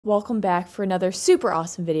Welcome back for another super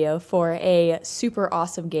awesome video for a super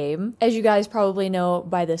awesome game. As you guys probably know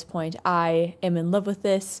by this point, I am in love with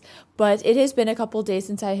this, but it has been a couple days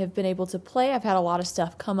since I have been able to play. I've had a lot of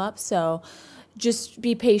stuff come up, so just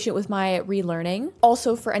be patient with my relearning.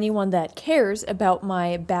 Also, for anyone that cares about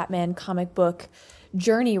my Batman comic book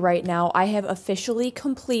journey right now, I have officially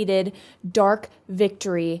completed Dark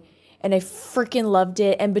Victory, and I freaking loved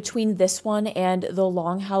it. And between this one and The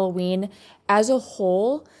Long Halloween, as a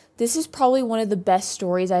whole, this is probably one of the best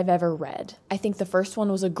stories I've ever read. I think the first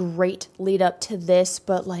one was a great lead up to this,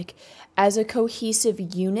 but like as a cohesive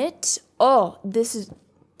unit, oh, this is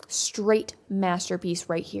straight masterpiece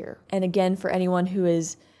right here. And again, for anyone who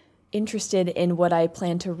is interested in what I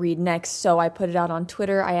plan to read next, so I put it out on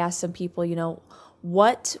Twitter. I asked some people, you know,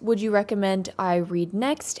 what would you recommend I read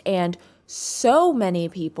next? And so many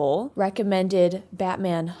people recommended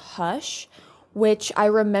Batman Hush, which I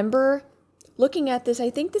remember looking at this. I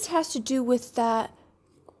think this has to do with that,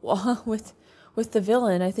 with the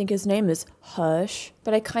villain. I think his name is Hush.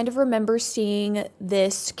 But I kind of remember seeing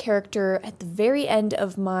this character at the very end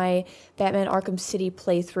of my Batman Arkham City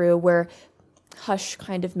playthrough where Hush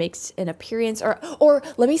kind of makes an appearance, or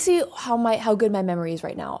let me see how good my memory is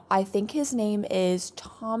right now. I think his name is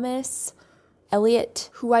Thomas Elliot,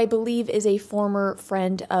 who I believe is a former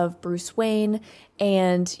friend of Bruce Wayne,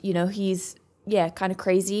 and you know, he's kind of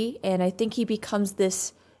crazy, and I think he becomes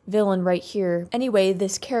this villain right here. Anyway,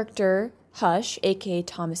 this character Hush, aka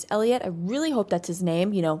Thomas Elliot, I really hope that's his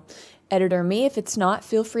name, you know, editor me. If it's not,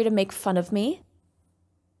 feel free to make fun of me.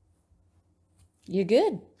 You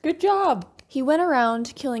good job. He went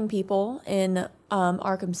around killing people in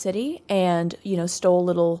Arkham City and, you know, stole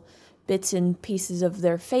little bits and pieces of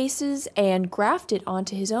their faces and grafted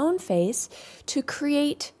onto his own face to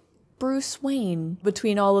create Bruce Wayne.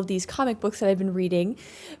 Between all of these comic books that I've been reading,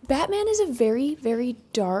 Batman is a very, very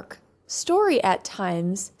dark story at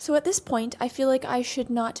times. So at this point, I feel like I should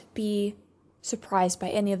not be surprised by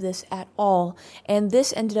any of this at all. And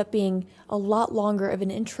this ended up being a lot longer of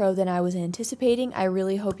an intro than I was anticipating. I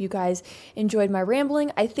really hope you guys enjoyed my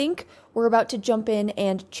rambling. I think we're about to jump in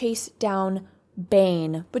and chase down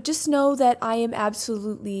Bane, but just know that I am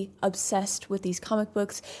absolutely obsessed with these comic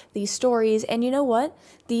books, these stories, and you know what?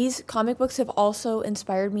 These comic books have also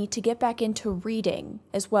inspired me to get back into reading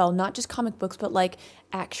as well, not just comic books, but like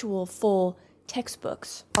actual full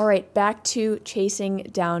textbooks. All right, back to chasing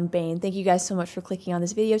down Bane. Thank you guys so much for clicking on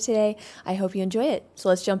this video today. I hope you enjoy it. So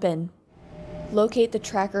let's jump in. Locate the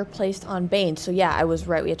tracker placed on Bane. So yeah, I was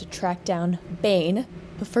right. We had to track down Bane.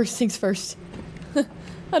 But first things first.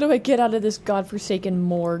 How do I get out of this godforsaken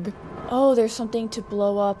morgue? Oh, there's something to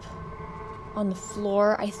blow up on the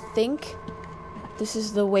floor. I think this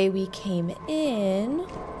is the way we came in.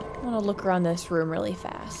 I want to look around this room really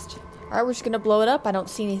fast. All right, we're just going to blow it up. I don't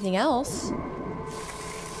see anything else.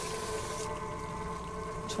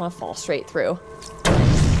 Just want to fall straight through.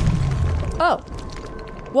 Oh.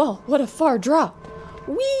 Whoa, what a far drop.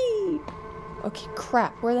 Whee! Okay,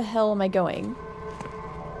 crap. Where the hell am I going?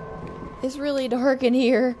 It's really dark in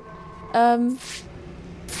here.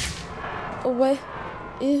 What?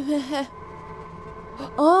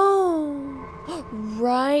 Oh,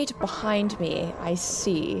 right behind me. I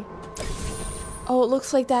see. Oh, it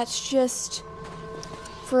looks like that's just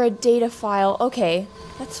for a data file. Okay,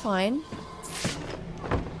 that's fine.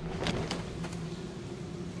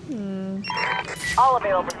 All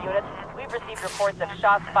available units. We've received reports of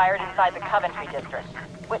shots fired inside the Coventry district.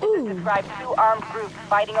 Witnesses describe two armed groups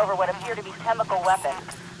fighting over what appear to be chemical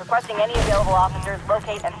weapons. Requesting any available officers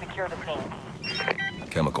locate and secure the scene.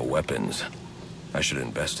 Chemical weapons. I should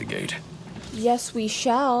investigate. Yes, we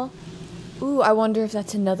shall. Ooh, I wonder if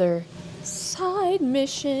that's another side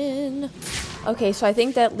mission. Okay, so I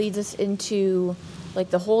think that leads us into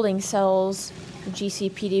like the holding cells, the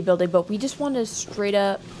GCPD building, but we just want to straight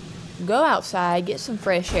up go outside, get some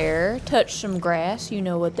fresh air, touch some grass, you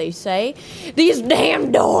know what they say. These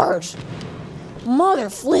damn doors! Mother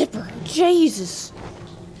flipper, Jesus.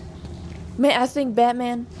 Man, I think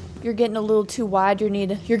Batman, you're getting a little too wide.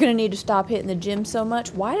 You're gonna need to stop hitting the gym so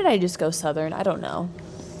much. Why did I just go southern? I don't know.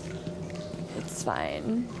 It's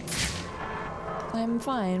fine. I'm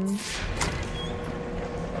fine.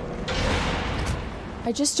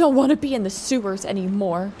 I just don't want to be in the sewers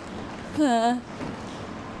anymore. Huh.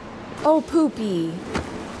 Oh, Poopy.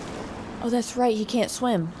 Oh, that's right, he can't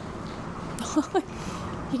swim.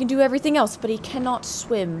 He can do everything else, but he cannot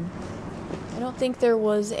swim. I don't think there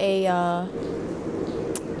was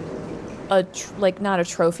like, not a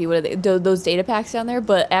trophy, what are they, those data packs down there,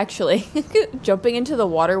 but actually, jumping into the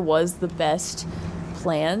water was the best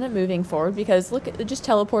plan moving forward, because look, it just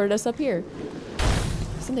teleported us up here.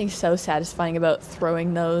 Something so satisfying about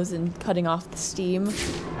throwing those and cutting off the steam.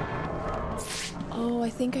 Oh, I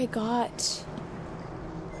think I got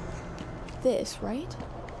this, right?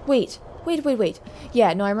 Wait.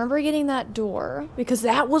 Yeah, no, I remember getting that door because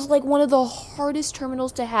that was like one of the hardest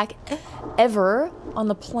terminals to hack ever on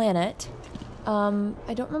the planet.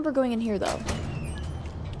 I don't remember going in here though.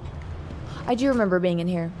 I do remember being in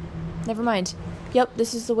here. Never mind. Yep,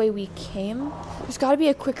 this is the way we came. There's got to be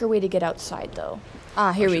a quicker way to get outside though.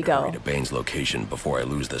 Ah, here we go. Hurry to Bane's location before I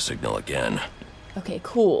lose the signal again. Okay,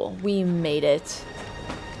 cool. We made it.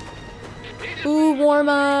 Ooh, warm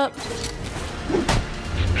up.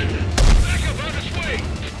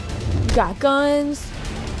 Got guns.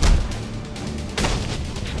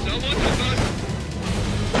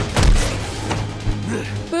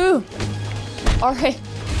 Boo. All right.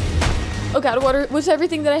 Oh god, what was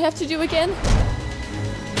everything that I have to do again?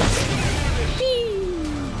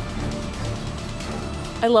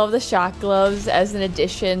 I love the shock gloves as an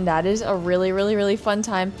addition. That is a really fun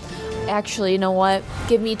time. Actually, you know what?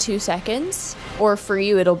 Give me 2 seconds. Or for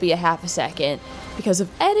you, it'll be a half a second. Because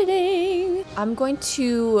of editing. I'm going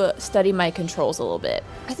to study my controls a little bit.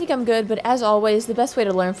 I think I'm good, but as always, the best way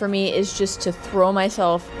to learn for me is just to throw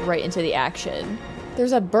myself right into the action.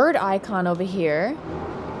 There's a bird icon over here.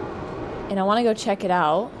 And I want to go check it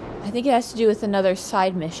out. I think it has to do with another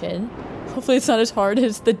side mission. Hopefully it's not as hard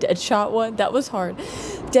as the Deadshot one. That was hard.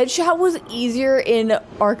 Deadshot was easier in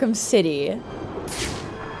Arkham City.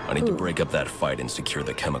 I need to break up that fight and secure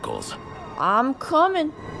the chemicals. I'm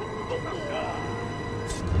coming.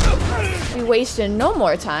 We wasting no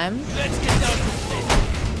more time.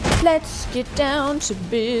 Let's get down to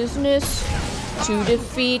business to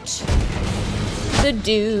defeat the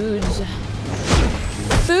dudes.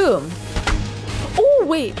 Boom. Oh,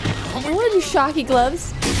 wait. I want to do shocky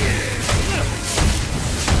gloves.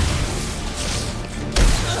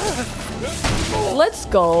 Let's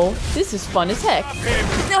go. This is fun as heck.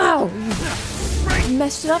 No! You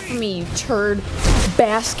messed it up for me, you turd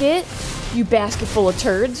basket. You basket full of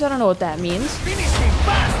turds. I don't know what that means.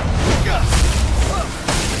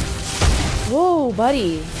 Whoa,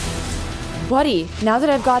 buddy. Buddy, now that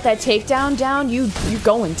I've got that takedown down, you're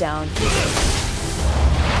going down.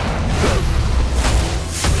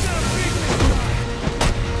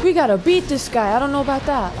 We gotta beat this guy. I don't know about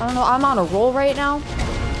that. I don't know. I'm on a roll right now.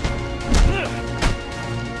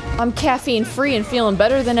 I'm caffeine free and feeling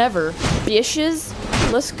better than ever. Bitches,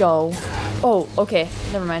 let's go. Oh, okay.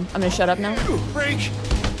 Never mind. I'm gonna shut up now. Freak.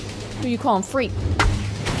 Who you calling freak?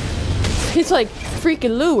 It's like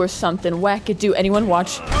freaking Lou or something. Wackadoo. Anyone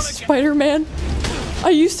watch Spider-Man? I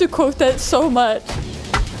used to quote that so much.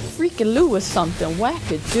 Freaking Lou was something.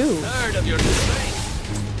 Wackadoo.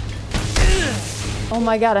 Oh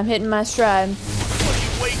my god, I'm hitting my stride.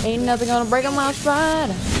 Ain't nothing gonna break on my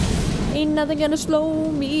stride. Ain't nothing gonna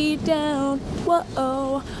slow me down.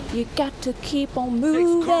 Whoa, you got to keep on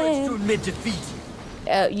moving.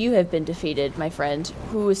 You have been defeated, my friend.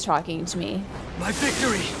 Who is talking to me? My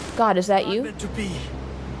victory. God, is that you? Meant to be.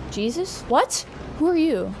 Jesus? What? Who are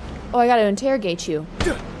you? Oh, I gotta interrogate you.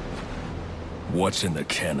 What's in the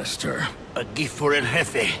canister? A gift for El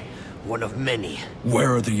Jefe. One of many.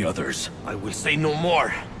 Where are the others? I will say no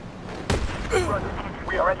more.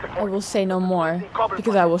 I will say no more,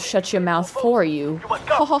 because I will shut your mouth for you.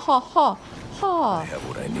 Ha ha ha ha ha. I have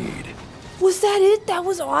what I need. Was that it? That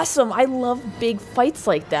was awesome. I love big fights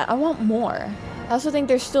like that. I want more. I also think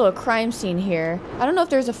there's still a crime scene here. I don't know if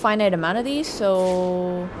there's a finite amount of these,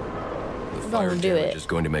 so The we're fire gonna do damage it. is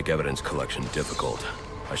going to make evidence collection difficult.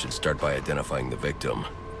 I should start by identifying the victim.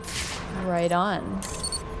 Right on.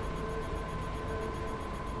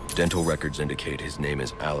 Dental records indicate his name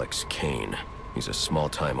is Alex Kane. He's a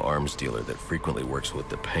small-time arms dealer that frequently works with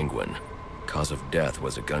the Penguin. Cause of death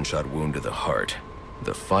was a gunshot wound to the heart.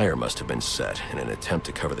 The fire must have been set in an attempt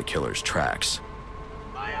to cover the killer's tracks.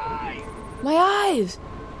 My eyes!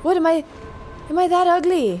 What am I that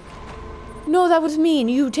ugly? No, that was mean.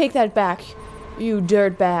 You take that back. You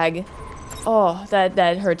dirtbag. Oh,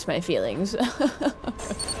 that hurts my feelings.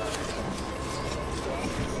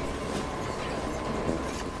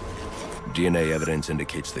 DNA evidence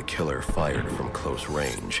indicates the killer fired from close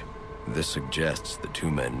range. This suggests the two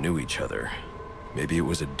men knew each other. Maybe it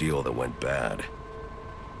was a deal that went bad.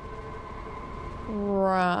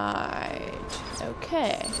 Right.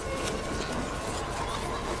 Okay.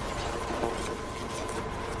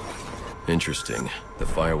 Interesting. The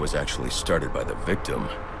fire was actually started by the victim.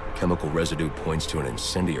 Chemical residue points to an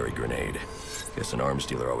incendiary grenade. Guess an arms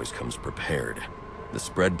dealer always comes prepared. The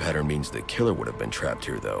spread pattern means the killer would have been trapped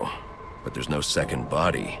here, though. But there's no second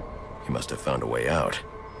body. He must have found a way out.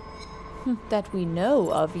 that we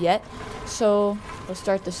know of yet. So, let's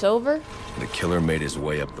start this over. The killer made his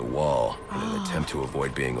way up the wall in an attempt to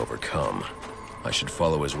avoid being overcome. I should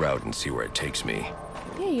follow his route and see where it takes me.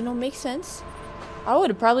 Yeah, you know, makes sense. I would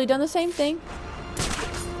have probably done the same thing.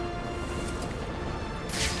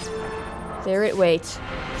 There it waits.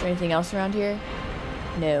 Is there anything else around here?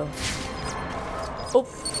 No. Oh.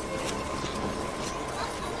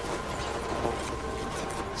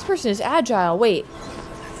 This person is agile. Wait.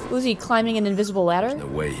 Was he climbing an invisible ladder? There's no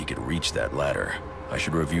way he could reach that ladder. I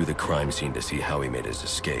should review the crime scene to see how he made his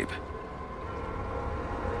escape.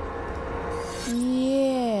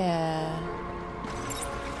 Yeah.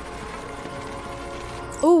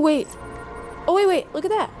 Oh, wait. Oh, wait. Look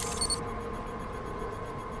at that.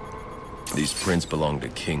 These prints belong to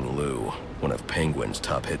King Lou, one of Penguin's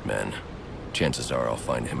top hitmen. Chances are I'll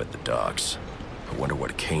find him at the docks. I wonder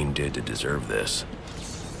what Kane did to deserve this.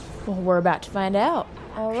 Well, we're about to find out.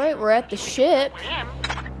 Alright, we're at the ship.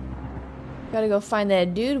 Gotta go find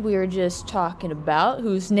that dude we were just talking about,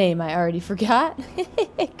 whose name I already forgot.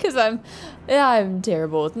 Because I'm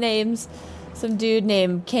terrible with names. Some dude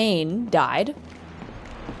named Kane died.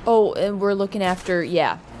 Oh, and we're looking after,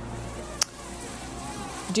 yeah.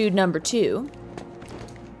 Dude number 2.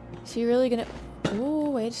 Is he really gonna... Ooh,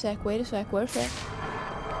 wait a sec. Ooh.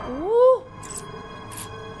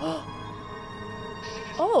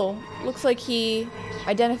 Oh, looks like he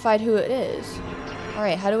identified who it is.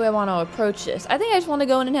 Alright, how do I want to approach this? I think I just want to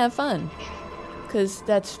go in and have fun. Because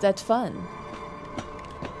that's fun.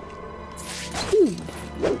 Ooh.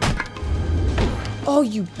 Oh,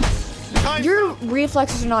 your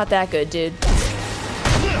reflexes are not that good, dude.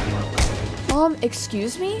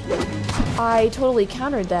 Excuse me? I totally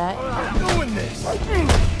countered that. I'm doing this.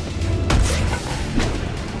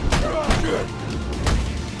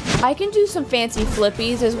 I can do some fancy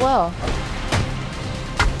flippies as well.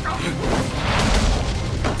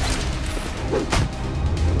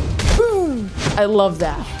 Boom! I love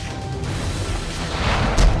that.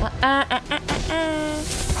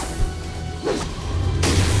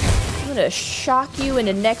 I'm gonna shock you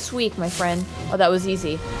into next week, my friend. Oh, that was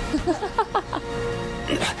easy.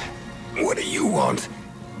 What do you want?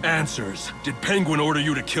 Answers. Did Penguin order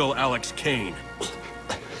you to kill Alex Kane?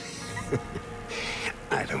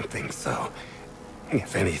 I don't think so.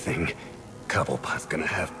 If anything, Cobblepot's gonna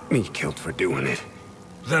have me killed for doing it.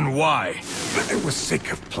 Then why? I was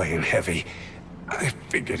sick of playing heavy. I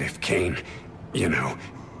figured if Kane, you know,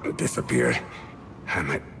 disappeared, I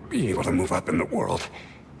might be able to move up in the world.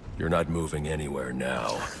 You're not moving anywhere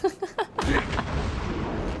now.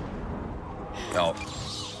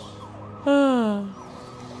 Oh.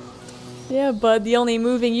 Yeah, bud, the only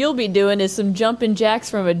moving you'll be doing is some jumping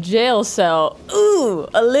jacks from a jail cell. Ooh,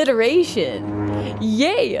 alliteration.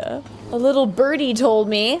 Yeah. A little birdie told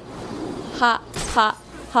me. Ha, ha,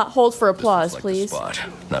 ha. Hold for applause, Like please. the spot.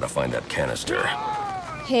 Now to find that canister.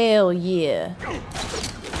 Hell yeah.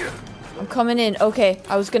 I'm coming in. Okay,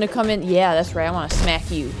 I was gonna come in. Yeah, that's right. I want to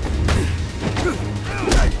smack you.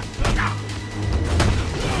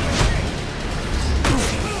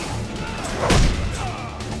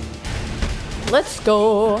 Let's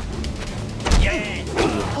go.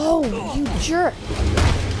 Oh, you jerk.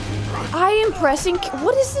 I am pressing.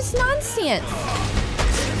 What is this nonsense?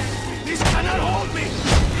 This cannot hold me.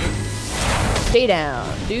 Stay down,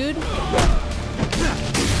 dude.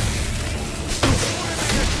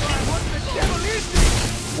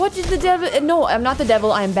 What did the devil? No, I'm not the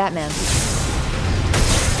devil. I am Batman.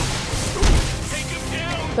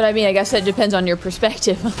 But I mean, I guess that depends on your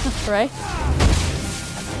perspective, right?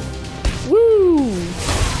 Woo!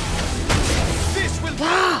 This will.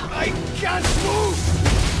 I can't move.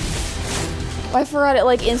 I forgot it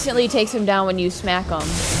like instantly takes him down when you smack him.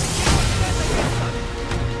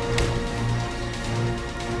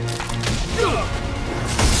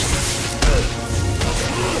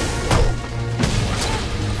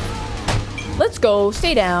 Let's go.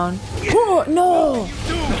 Stay down. Oh, no.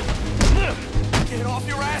 Get off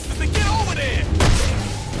your asses and get over there.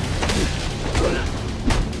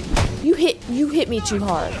 You hit me too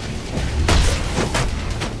hard.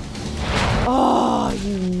 Oh,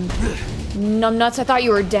 you numbnuts. I thought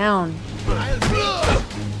you were down.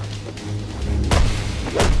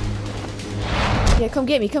 Yeah, come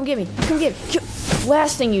get me. Come get me. Come get me.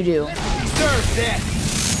 Last thing you do. Deserve that.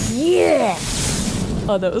 Yeah.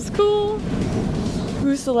 Oh, that was cool.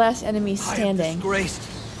 Who's the last enemy I am standing? disgraced.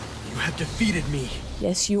 You have defeated me.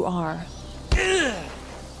 Yes, you are.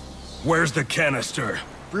 Where's the canister?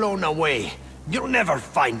 Blown away. You'll never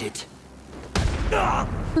find it.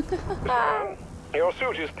 Your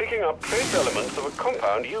suit is picking up trace elements of a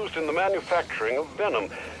compound used in the manufacturing of venom.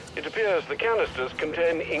 It appears the canisters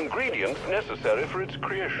contain ingredients necessary for its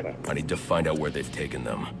creation. I need to find out where they've taken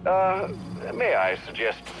them. May I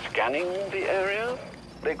suggest scanning the area?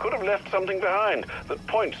 They could have left something behind that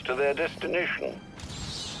points to their destination.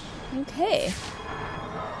 Okay.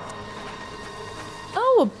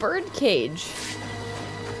 Oh, a bird cage.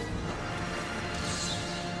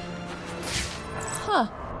 Huh.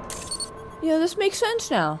 Yeah, this makes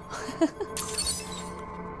sense now.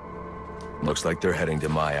 Looks like they're heading to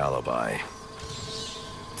my alibi.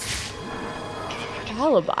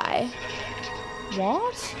 Alibi?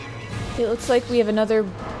 What? It looks like we have another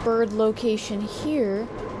bird location here.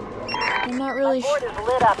 I'm not really sure. The board is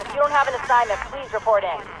lit up. If you don't have an assignment, please report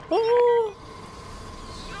in. Oh.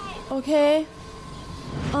 Okay.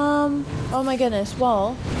 Oh my goodness.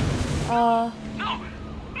 Well,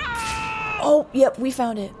 oh, yep, we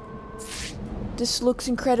found it. This looks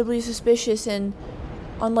incredibly suspicious and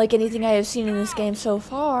unlike anything I have seen in this game so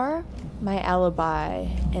far. My alibi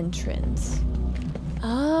entrance.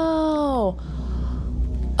 Oh.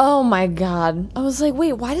 Oh my god. I was like,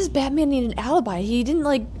 wait, why does Batman need an alibi? He didn't,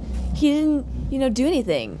 you know, do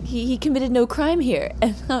anything. He committed no crime here.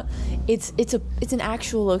 And it's an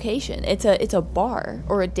actual location. It's a bar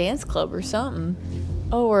or a dance club or something.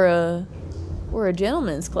 Oh, or a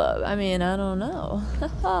gentleman's club. I mean, I don't know.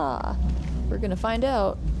 Haha. We're gonna find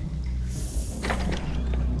out.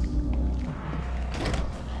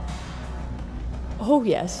 Oh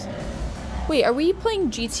yes. Wait, are we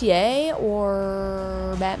playing GTA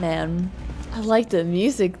or Batman? I like the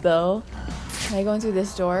music though. Can I go in through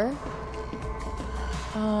this door?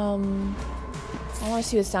 I want to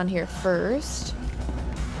see what's down here first.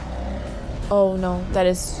 Oh no, that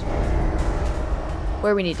is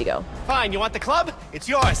where we need to go. Fine, you want the club? It's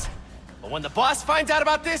yours. But when the boss finds out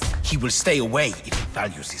about this, he will stay away if he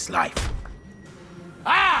values his life.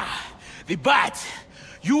 Ah! The Bat!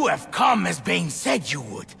 You have come as Bane said you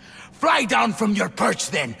would. Fly down from your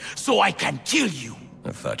perch then, so I can kill you.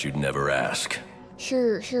 I thought you'd never ask.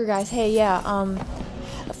 Sure guys. Hey, yeah,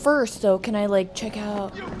 first though, can I like check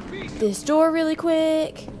out this door really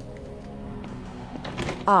quick?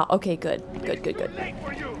 Ah, okay, good.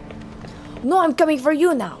 No, I'm coming for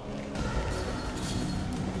you now.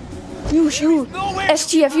 You shoot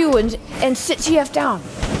STFU and sit TF down.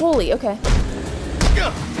 Holy, okay.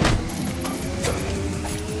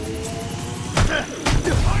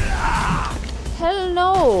 Hell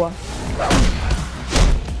no.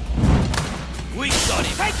 We got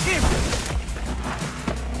him. Take him.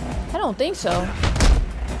 I don't think so.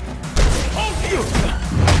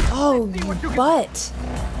 Oh, but.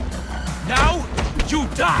 Now you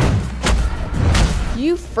die.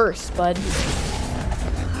 You first, bud.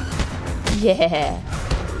 Yeah.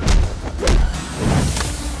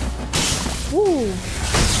 Woo.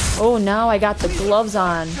 Oh, now I got the gloves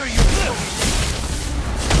on.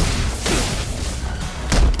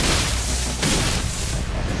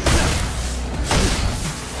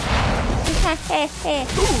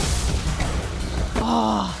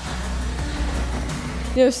 Oh.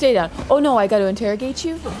 No, stay down. Oh no, I gotta interrogate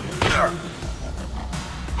you?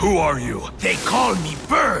 Who are you? They call me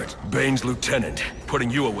Bird. Bane's lieutenant. Putting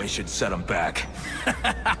you away should set him back.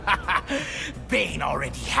 Bane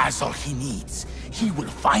already has all he needs. He will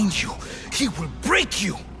find you. He will break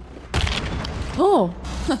you. Oh.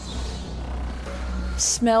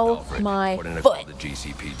 Smell Alfred, my put in a foot. call to the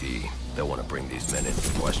GCPD. They'll want to bring these men in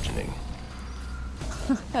for questioning.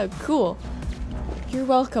 Oh, cool. You're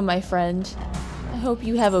welcome, my friend. I hope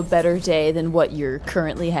you have a better day than what you're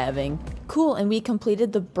currently having. Cool, and we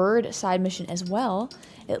completed the bird side mission as well.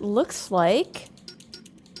 It looks like,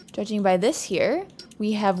 judging by this here,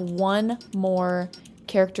 we have one more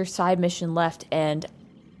character side mission left, and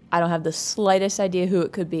I don't have the slightest idea who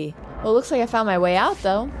it could be. Well, it looks like I found my way out,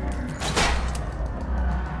 though.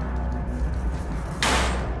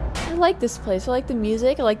 I like this place. I like the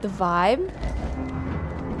music. I like the vibe.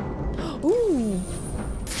 Ooh.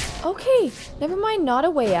 Okay, never mind, not a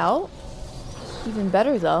way out. Even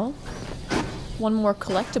better, though. One more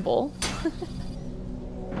collectible.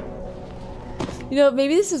 You know,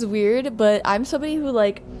 maybe this is weird, but I'm somebody who,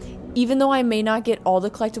 like, even though I may not get all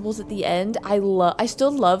the collectibles at the end, I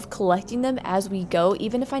still love collecting them as we go,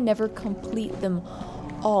 even if I never complete them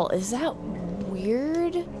all. Is that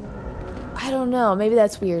weird? I don't know. Maybe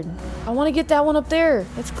that's weird. I want to get that one up there.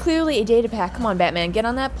 That's clearly a data pack. Come on, Batman. Get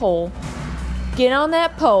on that pole. Get on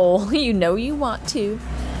that pole. You know you want to.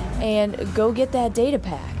 And go get that data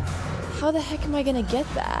pack. How the heck am I going to get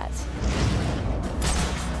that?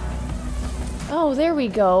 Oh, there we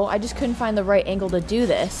go. I just couldn't find the right angle to do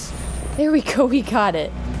this. There we go. We got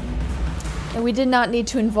it. And we did not need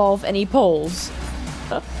to involve any poles.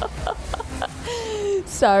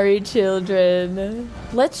 Sorry, children.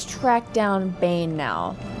 Let's track down Bane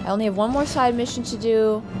now. I only have one more side mission to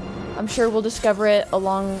do. I'm sure we'll discover it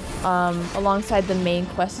alongside the main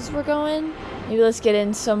quest as we're going. Maybe let's get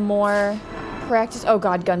in some more practice. Oh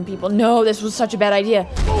god, gun people. No, this was such a bad idea.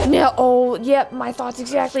 No, oh, yep, my thoughts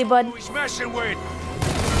exactly, bud.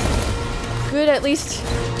 Good, at least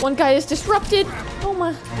one guy is disrupted. Oh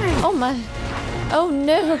my, oh my, oh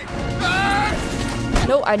no.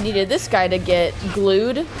 No, I needed this guy to get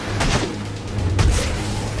glued.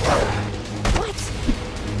 What?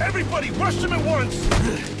 Everybody, rush them at once!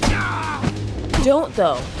 Don't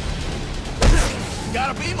though.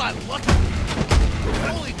 Gotta be my lucky.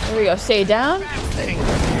 Holy There we go, stay down. thing!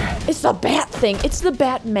 It's the bat thing. It's the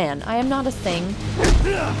Batman. I am not a thing.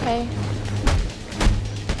 Okay.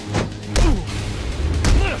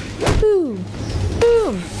 Boom.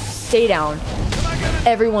 Boom. Stay down.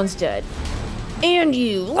 Everyone's dead. And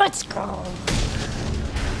you. Let's go.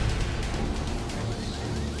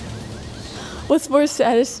 What's more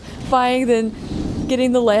satisfying than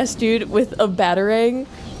getting the last dude with a batarang,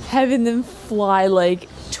 having them fly like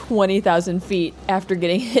 20,000 feet after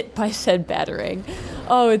getting hit by said batarang?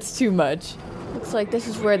 Oh, it's too much. Looks like this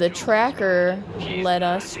is where the tracker led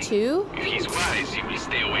us to. If he's wise, he will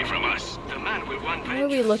stay away from us. The man will want What are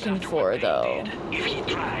we looking for, though? If he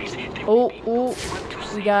tries, Oh,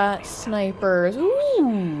 we got snipers.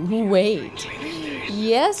 Ooh, wait.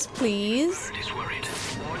 Yes, please.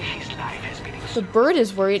 The bird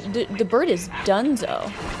is worried. The bird is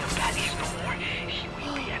donezo.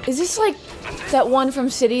 Is this like that one from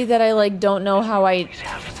City that I like don't know how I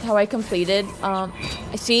completed?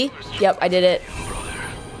 I see. Yep, I did it.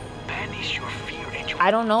 I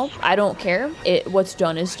don't know. I don't care. What's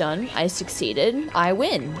done is done. I succeeded. I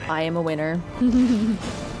win. I am a winner.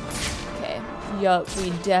 Okay. Yup, we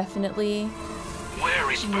definitely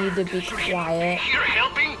need to be quiet.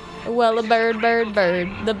 Well, a bird.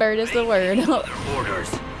 The bird is the word.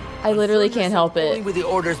 I literally can't help it. Only with the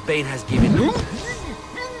orders Bane has given. Alright,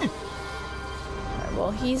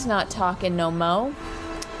 well, he's not talking no mo.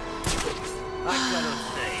 I cannot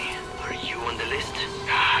say. Are you on the list?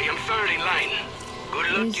 I am third in line.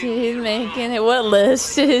 Good luck. He's making it. What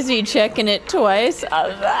list? Is he checking it twice?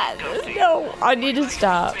 No, I need to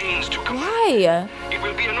stop. Why? It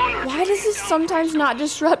will be an honor. Why does this sometimes not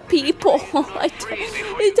disrupt people?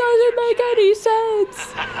 It doesn't make any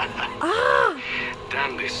sense. Ah!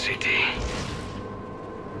 Damn this city.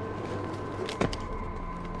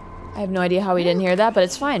 I have no idea how we didn't hear that, but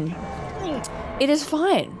it's fine. It is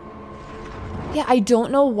fine. Yeah, I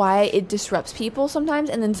don't know why it disrupts people sometimes,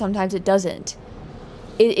 and then sometimes it doesn't.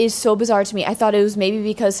 It is so bizarre to me. I thought it was maybe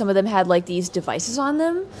because some of them had like these devices on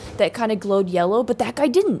them that kind of glowed yellow, but that guy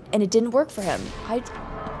didn't, and it didn't work for him.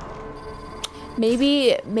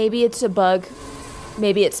 Maybe it's a bug.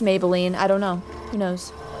 Maybe it's Maybelline. I don't know. Who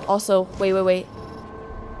knows? Also, wait.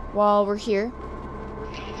 While we're here.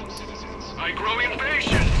 I grow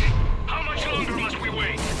impatient. How much longer must we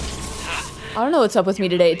wait? I don't know what's up with me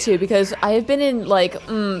today too, because I have been in like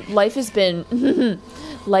life has been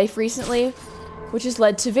life recently, which has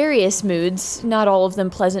led to various moods, not all of them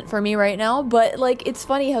pleasant for me right now, but like it's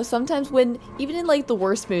funny how sometimes when even in like the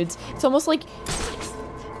worst moods, it's almost like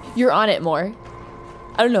you're on it more.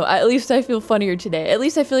 I don't know, at least I feel funnier today. At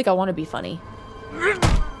least I feel like I want to be funny.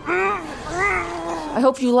 I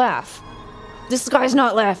hope you laugh. This guy's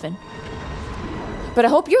not laughing. But I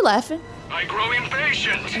hope you're laughing. I grow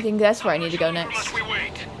impatient. I think that's where I need to go next. Must we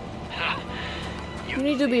wait? You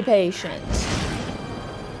need to be patient.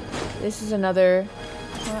 This is another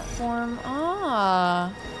platform.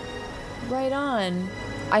 Ah, right on.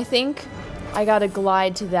 I think I gotta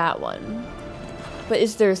glide to that one. But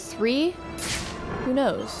is there 3? Who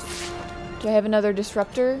knows? Do I have another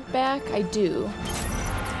disruptor back? I do.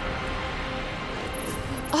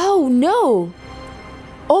 Oh, no!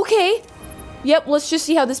 Okay. Yep, let's just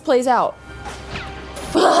see how this plays out.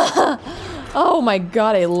 Oh my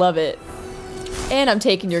god, I love it. And I'm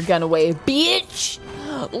taking your gun away, bitch!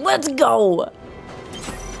 Let's go!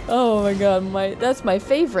 Oh my god, that's my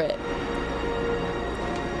favorite.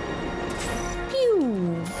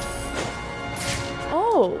 Pew!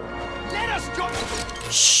 Oh. Let us go.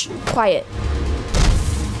 Shh! Quiet.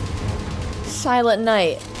 Silent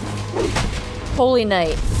night. Holy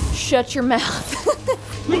night. Shut your mouth.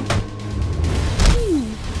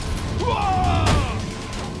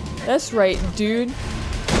 That's right, dude.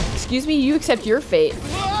 Excuse me, you accept your fate.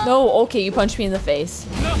 No, okay, you punched me in the face.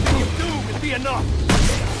 Nothing you do will be enough.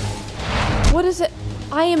 What is it?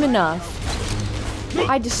 I am enough.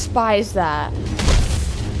 I despise that.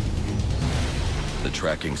 The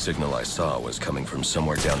tracking signal I saw was coming from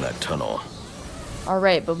somewhere down that tunnel.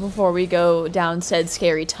 Alright, but before we go down said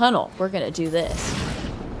scary tunnel, we're gonna do this.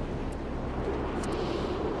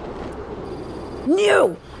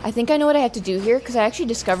 No! I think I know what I have to do here, because I actually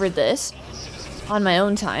discovered this on my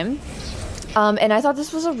own time. And I thought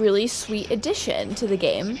this was a really sweet addition to the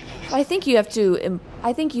game. I think you have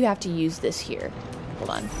to use this here. Hold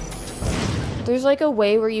on. There's like a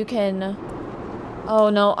way where you can... Oh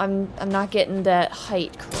no, I'm not getting that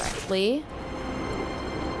height correctly.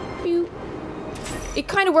 It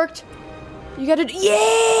kind of worked. You gotta...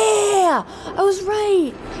 Yeah! I was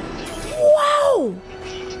right! Wow!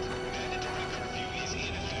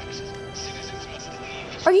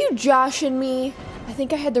 Are you joshing me? I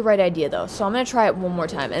think I had the right idea though, so I'm gonna try it one more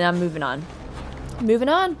time and I'm moving on. Moving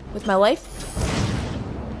on with my life.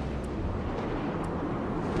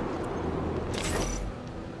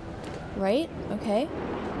 Right? Okay.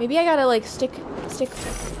 Maybe I gotta like stick.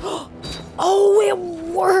 Oh, it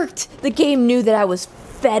worked! The game knew that I was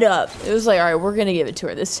fed up. It was like, alright, we're gonna give it to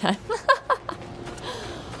her this time.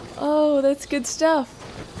 Oh, that's good stuff.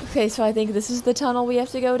 Okay, so I think this is the tunnel we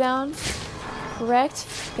have to go down. Correct.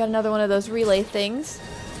 Got another one of those relay things.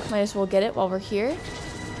 Might as well get it while we're here.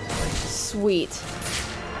 Sweet.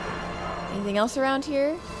 Anything else around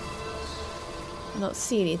here? I don't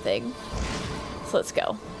see anything. So let's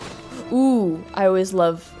go. Ooh, I always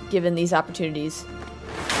love giving these opportunities.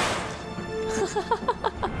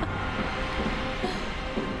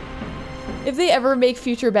 If they ever make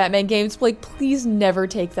future Batman games, like, please never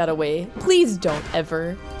take that away. Please don't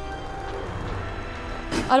ever.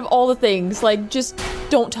 Out of all the things, like, just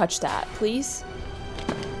don't touch that, please.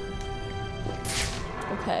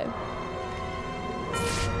 Okay.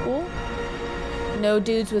 Cool. No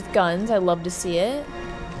dudes with guns. I love to see it.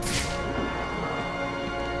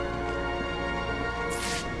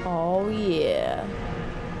 Oh, yeah.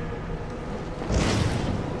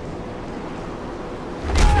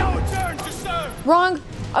 Wrong!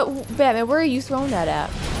 Batman, where are you throwing that at?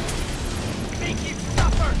 Make him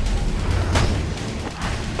suffer.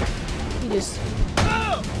 You just...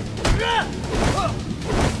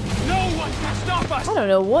 No one can stop us! I don't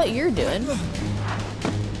know what you're doing.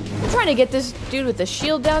 I'm trying to get this dude with the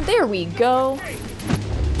shield down. There we go.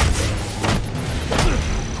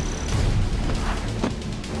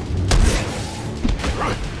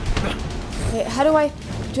 Wait, how do I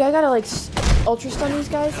gotta like ultra stun these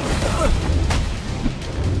guys?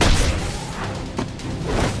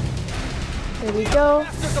 There we go.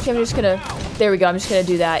 Okay, I'm just gonna, there we go. I'm just gonna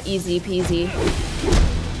do that. Easy peasy.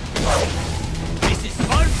 This is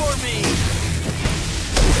fun for me.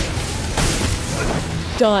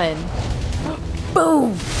 Done.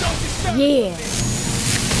 Boom. Yeah.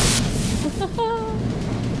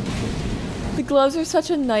 The gloves are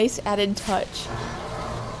such a nice added touch.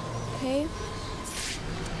 Okay.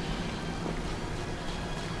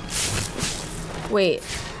 Wait,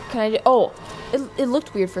 can I do, oh, it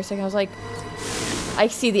looked weird for a second. I was like, I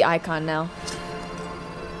see the icon now.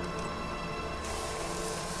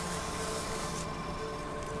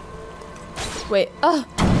 Wait,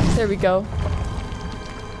 there we go.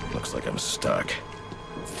 Looks like I'm stuck.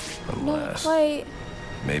 Not Unless... quite.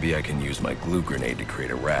 Maybe I can use my glue grenade to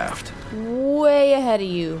create a raft. Way ahead of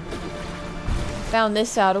you. Found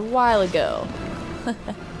this out a while ago.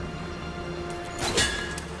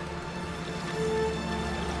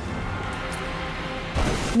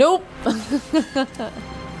 Nope.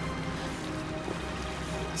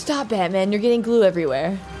 Stop, Batman. You're getting glue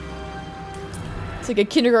everywhere. It's like a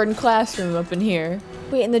kindergarten classroom up in here.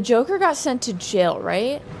 Wait, and the Joker got sent to jail,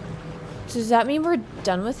 right? So does that mean we're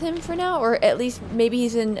done with him for now? Or at least maybe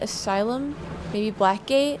he's in asylum? Maybe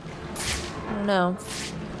Blackgate? I don't know.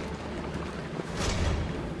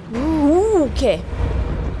 Ooh, okay.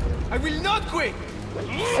 I will not quit.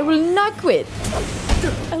 I will not quit.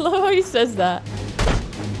 I love how he says that.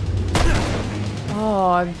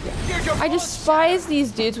 Oh, I despise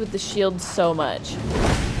these dudes with the shield so much.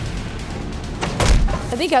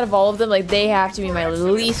 I think out of all of them, like, they have to be my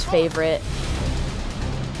least favorite.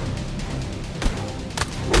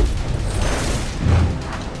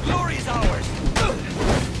 Glory is ours.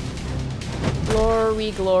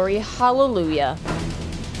 Glory, glory, hallelujah.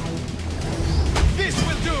 This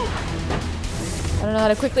will do. I don't know how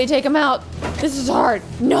to quickly take him out. This is hard.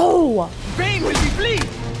 No! Bane will be bleed.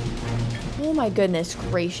 Oh my goodness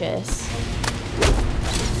gracious.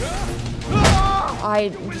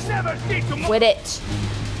 I quit it.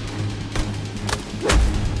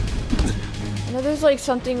 I know there's like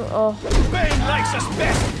something, oh. Bane likes us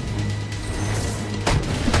best.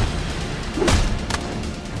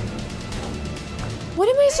 What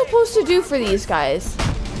am I supposed to do for these guys?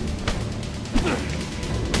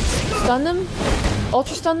 Stun them?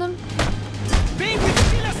 Ultra stun them?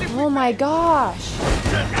 Oh my gosh.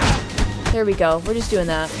 There we go. We're just doing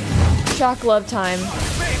that. Shock glove time.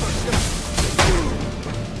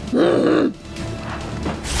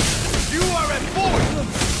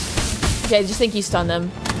 Okay, I just think you stunned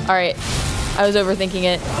them. Alright. I was overthinking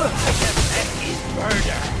it.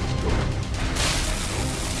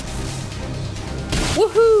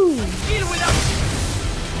 Woohoo!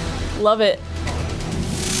 Love it.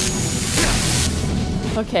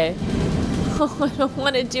 Okay. I don't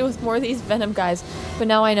want to deal with more of these Venom guys, but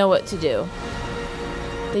now I know what to do.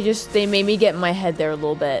 They made me get in my head there a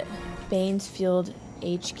little bit. Bane's Field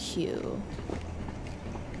HQ.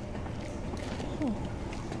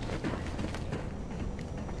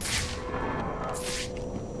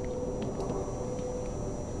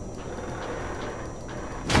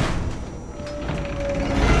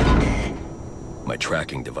 My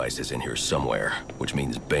tracking device is in here somewhere, which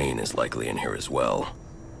means Bane is likely in here as well.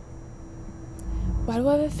 Why do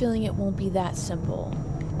I have a feeling it won't be that simple?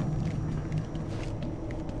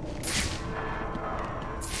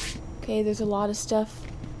 Okay, there's a lot of stuff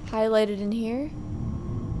highlighted in here.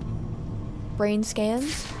 Brain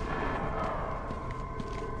scans.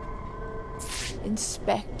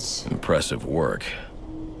 Inspect. Impressive work.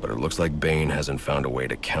 But it looks like Bane hasn't found a way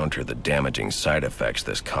to counter the damaging side effects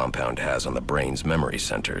this compound has on the brain's memory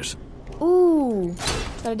centers. Ooh,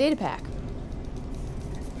 got a data pack.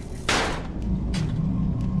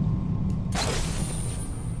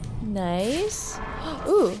 Nice.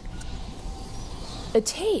 Ooh, a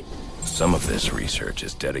tape. Some of this research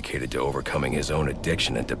is dedicated to overcoming his own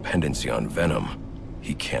addiction and dependency on Venom.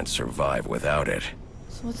 He can't survive without it.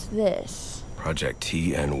 So what's this? Project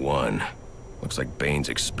TN1. Looks like Bane's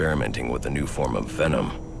experimenting with a new form of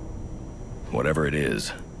Venom. Whatever it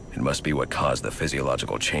is, it must be what caused the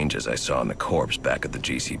physiological changes I saw in the corpse back at the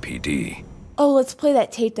GCPD. Oh, let's play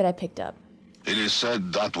that tape that I picked up. It is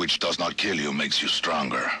said that which does not kill you makes you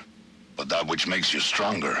stronger. But that which makes you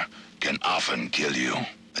stronger can often kill you.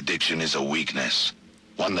 Addiction is a weakness,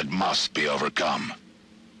 one that must be overcome.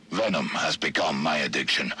 Venom has become my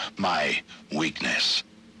addiction, my weakness.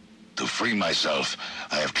 To free myself,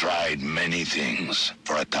 I have tried many things.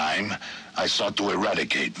 For a time, I sought to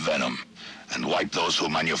eradicate Venom and wipe those who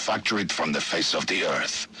manufacture it from the face of the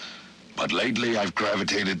earth. But lately, I've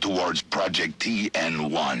gravitated towards Project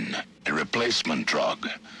TN1, a replacement drug,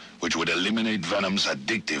 which would eliminate Venom's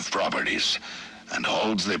addictive properties and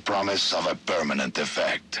holds the promise of a permanent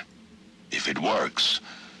effect. If it works,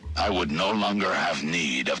 I would no longer have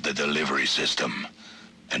need of the delivery system.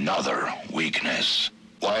 Another weakness.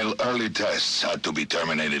 While early tests had to be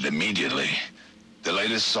terminated immediately, the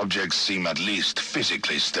latest subjects seem at least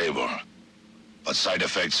physically stable. But side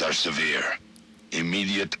effects are severe.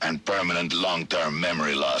 Immediate and permanent long-term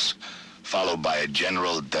memory loss, followed by a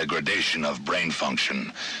general degradation of brain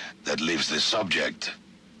function that leaves the subject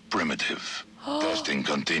primitive. Testing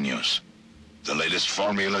continues. The latest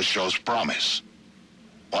formula shows promise.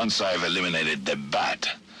 Once I've eliminated the bat,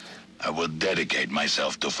 I will dedicate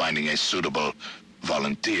myself to finding a suitable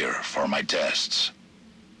volunteer for my tests.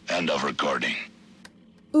 End of recording.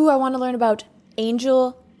 Ooh, I want to learn about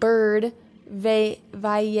Angel Bird Vallelunga?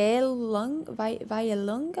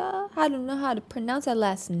 I don't know how to pronounce that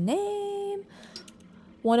last name.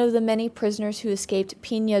 One of the many prisoners who escaped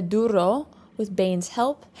Piña Duro with Bane's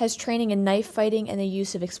help, has training in knife fighting and the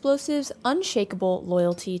use of explosives, unshakable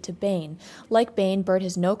loyalty to Bane. Like Bane, Bird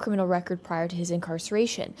has no criminal record prior to his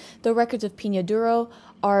incarceration. Though records of Piña Duro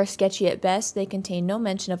are sketchy at best, they contain no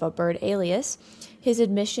mention of a Bird alias. His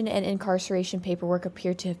admission and incarceration paperwork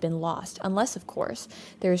appear to have been lost, unless, of course,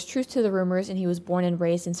 there is truth to the rumors and he was born and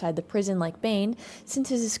raised inside the prison like Bane. Since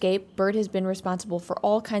his escape, Bird has been responsible for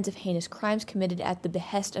all kinds of heinous crimes committed at the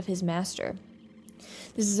behest of his master.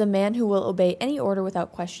 This is a man who will obey any order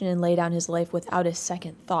without question and lay down his life without a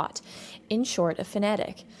second thought. In short, a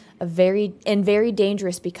fanatic, very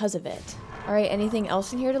dangerous because of it. All right, anything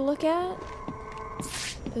else in here to look at?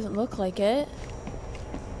 Doesn't look like it.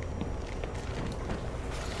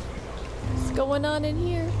 What's going on in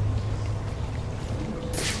here?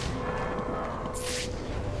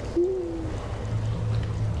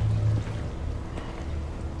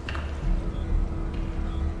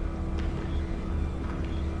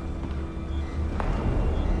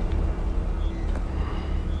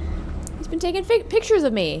 He's been taking pictures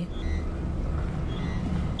of me.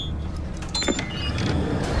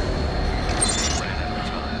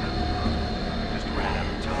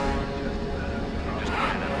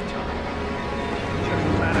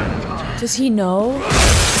 Does he know?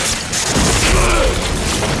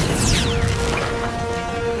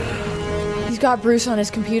 got Bruce on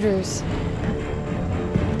his computers.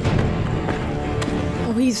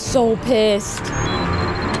 Oh, he's so pissed.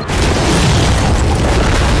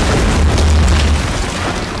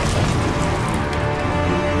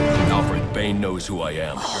 Alfred, Bane knows who I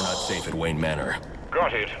am. You're not safe at Wayne Manor.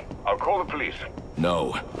 Got it. I'll call the police.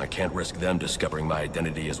 No, I can't risk them discovering my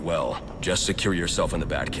identity as well. Just secure yourself in the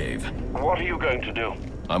Batcave. What are you going to do?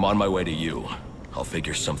 I'm on my way to you. I'll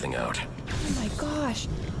figure something out. Oh my gosh.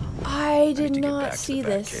 I did not see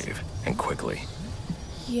this. Batcave, and quickly.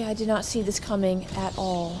 Yeah, I did not see this coming at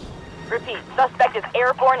all. Repeat, suspect is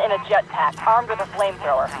airborne in a jetpack, armed with a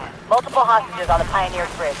flamethrower. Multiple hostages on the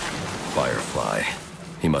Pioneers Bridge. Firefly.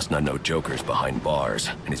 He must not know Joker's behind bars,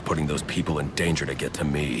 and he's putting those people in danger to get to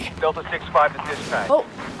me. Delta 6-5 to dispatch. Oh,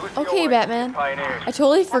 okay, Batman. I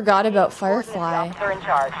totally forgot about Firefly. Officer in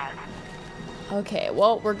charge. Okay,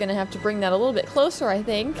 well, we're gonna have to bring that a little bit closer, I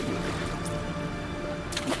think.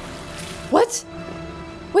 What?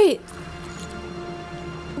 Wait.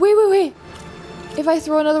 Wait. If I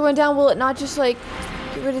throw another one down, will it not just, like,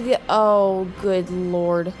 get rid of the... Oh, good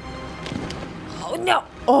lord. Oh, no.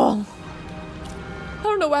 Oh. I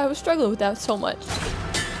don't know why I was struggling with that so much.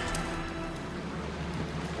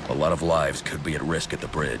 A lot of lives could be at risk at the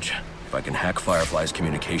bridge. If I can hack Firefly's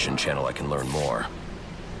communication channel, I can learn more.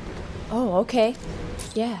 Oh, okay.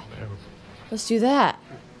 Yeah. Let's do that.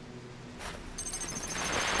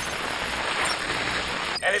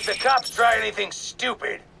 And if the cops try anything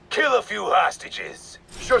stupid, kill a few hostages.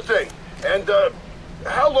 Sure thing. And,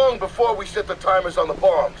 how long before we set the timers on the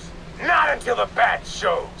bombs? Not until the bat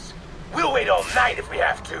shows. We'll wait all night if we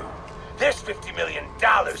have to. There's $50 million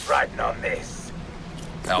riding on this.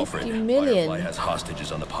 Alfred, 50 million. Firefly has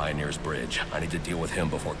hostages on the Pioneers Bridge. I need to deal with him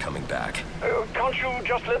before coming back. Can't you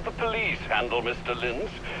just let the police handle Mr. Linz?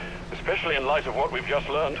 Especially in light of what we've just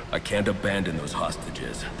learned. I can't abandon those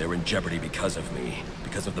hostages. They're in jeopardy because of me.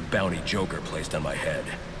 Because of the bounty Joker placed on my head.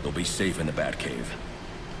 They'll be safe in the Batcave.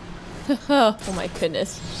 Oh my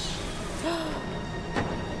goodness.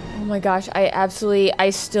 Oh my gosh, I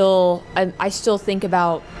still think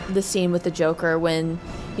about the scene with the Joker when,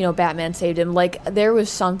 you know, Batman saved him. Like, there was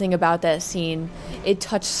something about that scene. It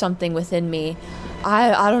touched something within me.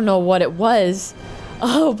 I don't know what it was.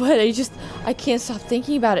 Oh, but I can't stop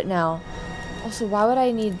thinking about it now. Also, why would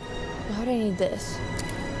I need this?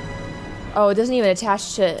 Oh, it doesn't even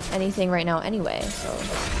attach to anything right now anyway, so.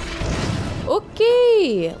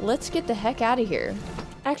 Okay, let's get the heck out of here.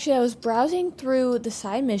 Actually, I was browsing through the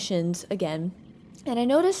side missions again, and I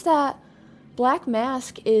noticed that Black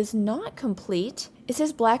Mask is not complete. It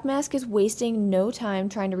says Black Mask is wasting no time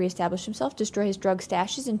trying to reestablish himself, destroy his drug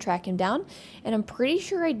stashes, and track him down. And I'm pretty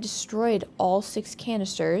sure I destroyed all 6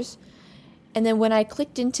 canisters. And then when I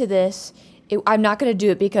clicked into this, I'm not going to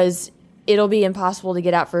do it because it'll be impossible to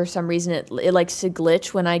get out for some reason. It likes to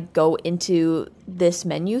glitch when I go into this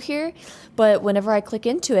menu here. But whenever I click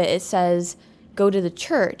into it, it says go to the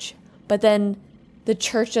church. But then the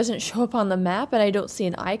church doesn't show up on the map and I don't see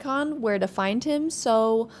an icon where to find him.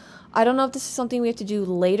 So I don't know if this is something we have to do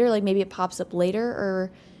later. Like maybe it pops up later, or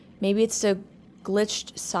maybe it's a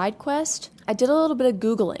glitched side quest. I did a little bit of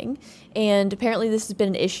Googling, and apparently this has been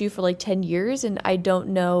an issue for like 10 years, and I don't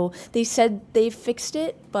know. They said they fixed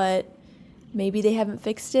it, but maybe they haven't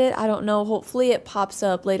fixed it. I don't know. Hopefully it pops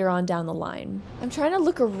up later on down the line. I'm trying to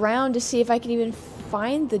look around to see if I can even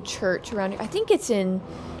find the church around here. I think it's in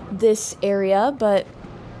this area, but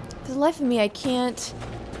for the life of me, I can't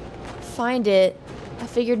find it. I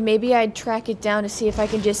figured maybe I'd track it down to see if I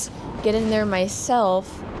can just get in there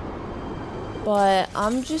myself. But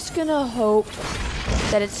I'm just gonna hope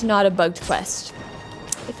that it's not a bugged quest.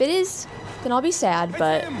 If it is, then I'll be sad,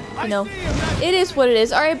 but, you know, it is what it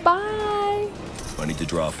is. Alright, bye! I need to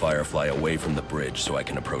draw Firefly away from the bridge so I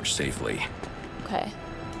can approach safely. Okay.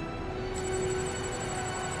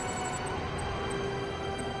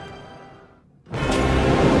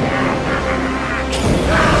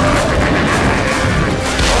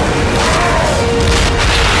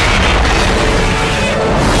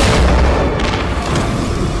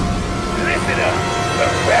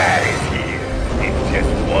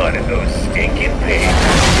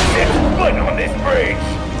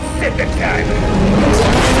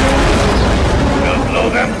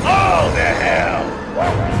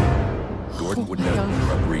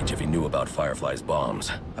 Firefly's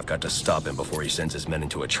bombs. I've got to stop him before he sends his men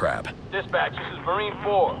into a trap. Dispatch, this is Marine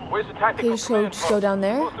 4. Where's the tactical command just go down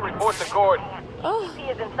there? Supposed to report the coordinates. Oh. He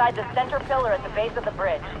is inside the center pillar at the base of the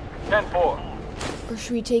bridge. 10-4. Or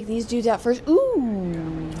should we take these dudes out first?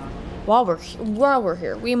 Ooh. While we're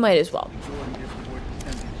here, we might as well.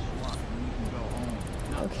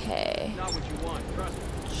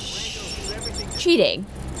 cheating.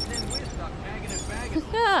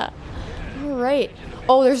 Alright.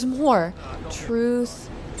 Oh, there's more. Truth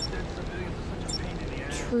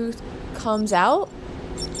comes out.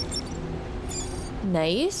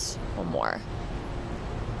 Nice. One more.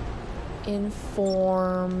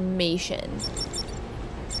 Information.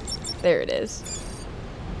 There it is.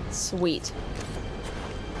 Sweet.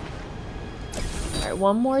 Alright,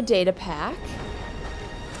 one more data pack.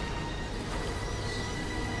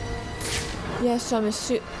 Yes, I'm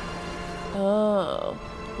assuming. Oh.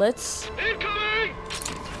 Let's. Incoming!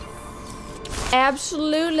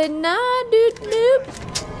 Absolutely not, dude. Nope.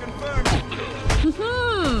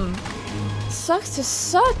 Sucks to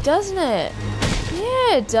suck, doesn't it?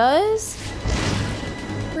 Yeah, it does.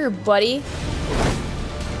 Come here, buddy.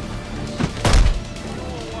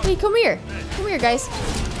 Hey, come here. Come here, guys.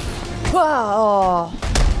 Whoa.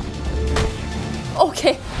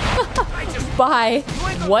 Okay. Bye.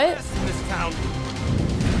 What?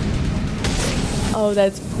 Oh,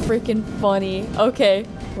 that's freaking funny. Okay.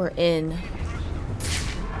 We're in.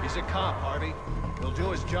 He's a cop, Harvey. He'll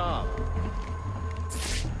do his job.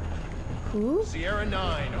 Who? Sierra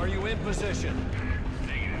 9, are you in position?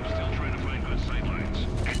 Negative. Still trying to find good sightlines.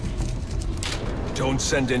 Don't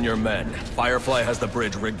send in your men. Firefly has the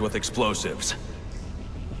bridge rigged with explosives.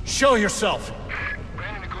 Show yourself!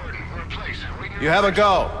 Brandon and Gordon, we're in place. You have a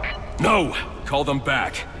go. No! Call them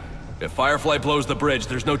back. If Firefly blows the bridge,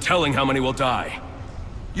 there's no telling how many will die.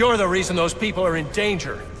 You're the reason those people are in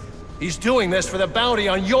danger. He's doing this for the bounty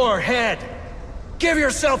on your head. Give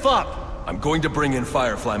yourself up! I'm going to bring in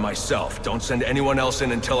Firefly myself. Don't send anyone else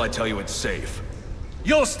in until I tell you it's safe.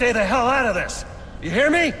 You'll stay the hell out of this! You hear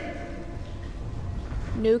me?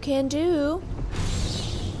 No can do.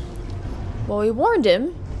 Well, we warned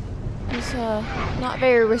him. He's, not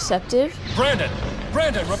very receptive. Brandon!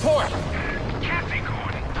 Brandon, report! Kathy,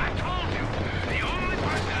 Gordon, I told you. The only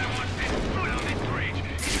person I want this foot on this bridge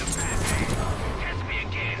is a bad day. Test me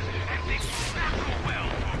again, and things will not go well.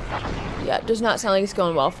 Yeah, it does not sound like it's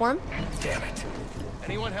going well for him. Damn it.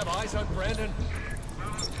 Anyone have eyes on Brandon?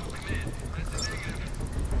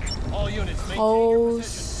 All units, maintain your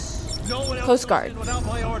position. No one else Coast Guard. goes in without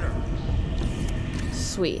my order.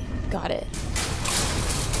 Sweet. Got it.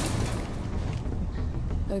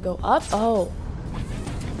 Gotta go up. Oh.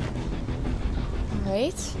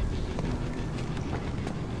 Alright.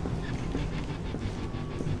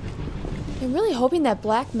 I'm really hoping that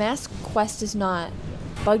Black Mask quest is not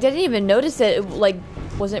bugged. I didn't even notice that it, like,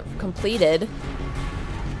 wasn't completed.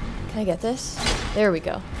 Can I get this? There we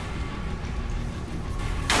go.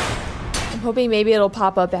 I'm hoping maybe it'll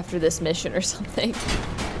pop up after this mission or something.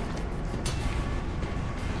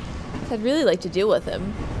 I'd really like to deal with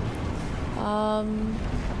him.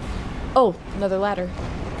 Oh, another ladder.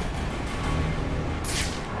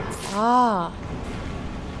 Ah.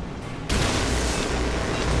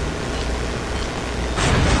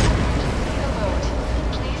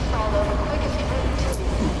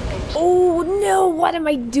 Oh no, what am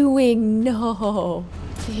I doing? No.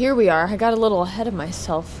 So here we are. I got a little ahead of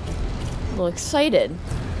myself. A little excited.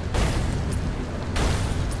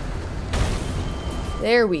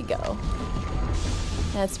 There we go.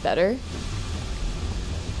 That's better.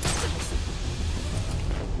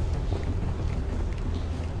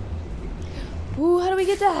 Ooh, how do we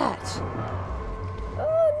get that?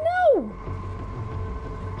 Oh no!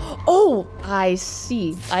 Oh, I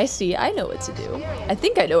see. I see. I know what to do. I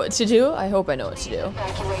think I know what to do. I hope I know what to do.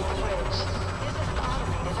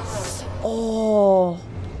 Oh.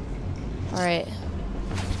 Alright.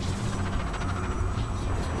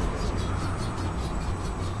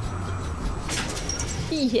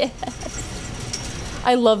 Yes.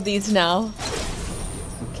 I love these now.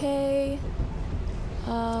 Okay.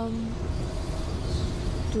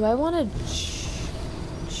 Do I want to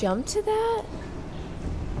jump to that?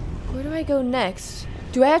 Where do I go next?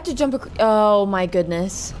 Do I have to jump oh my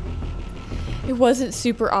goodness. It wasn't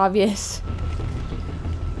super obvious.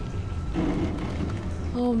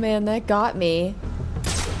 Oh man, that got me.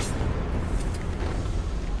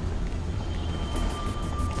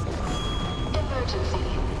 Emergency.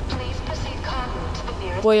 Please proceed calmly to the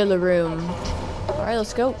nearest Boiler room. Alright,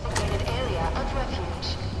 let's go. designated area of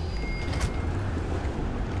refuge.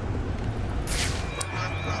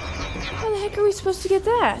 How the heck are we supposed to get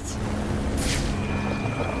that?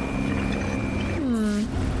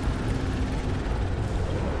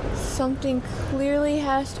 Something clearly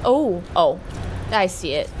has to... Oh, I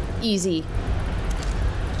see it. Easy.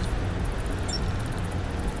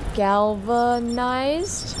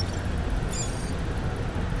 Galvanized.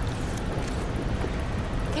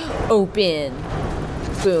 Open.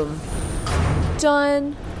 Boom.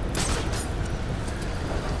 Done.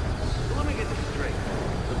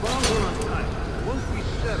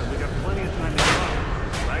 We got plenty of time to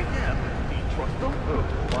talk. Right? Yeah. Do you trust them?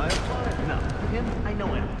 Firefly? No. Him? I know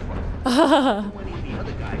I don't trust.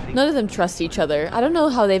 None of them trust each other. I don't know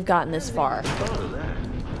how they've gotten this far.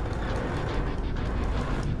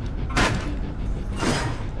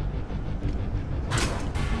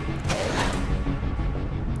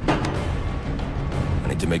 I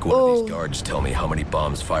need to make one of these guards tell me how many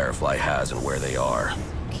bombs Firefly has and where they are.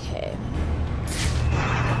 Okay.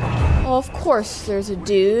 Well, of course, there's a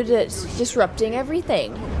dude that's disrupting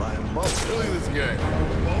everything.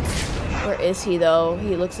 Where is he, though?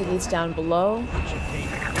 He looks like he's down below.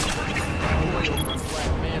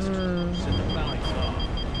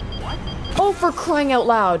 Oh, for crying out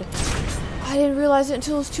loud. I didn't realize it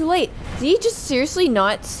until it was too late. Did he just seriously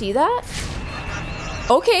not see that?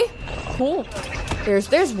 Okay, cool.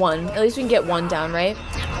 There's one. At least we can get one down, right?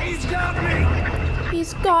 He's got me!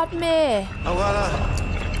 He's got me!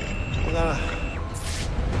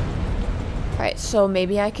 Alright, so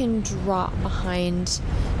maybe I can drop behind.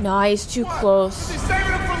 Nah, he's too close. He's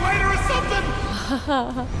saving him for later or something?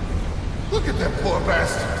 Look at that poor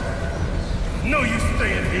bastard. No use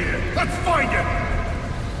staying here. Let's find him!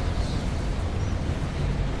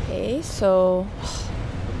 Okay, so...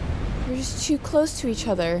 We're just too close to each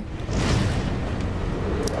other.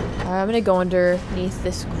 Alright, I'm gonna go underneath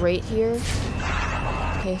this grate here.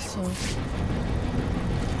 Okay, so...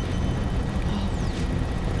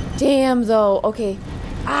 Damn, though. Okay.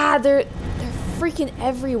 Ah, they're freaking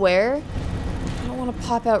everywhere. I don't want to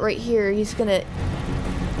pop out right here. He's gonna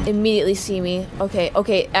immediately see me. Okay,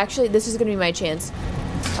 okay. Actually, this is gonna be my chance.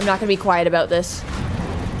 I'm not gonna be quiet about this.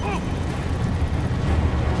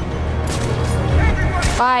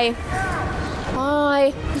 Bye.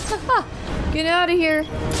 Bye. Get out of here.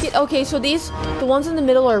 Okay, so the ones in the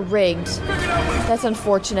middle are rigged. That's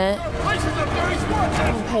unfortunate.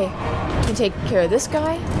 Okay. Can take care of this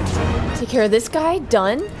guy. Take care of this guy.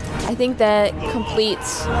 Done. I think that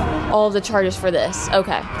completes all of the charges for this.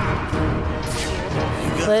 Okay.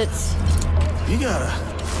 Let's... We gotta...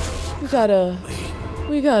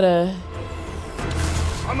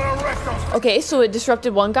 Okay, so it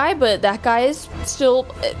disrupted one guy, but that guy is still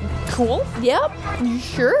cool. Yep.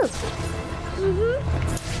 Sure.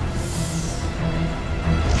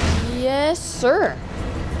 Yes, sir.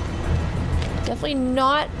 Definitely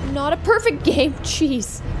not a perfect game.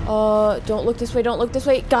 Jeez. Don't look this way. Don't look this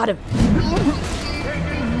way. Got him.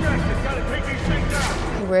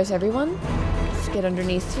 Okay, where's everyone? Let's get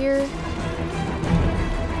underneath here.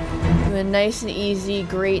 Do a nice and easy,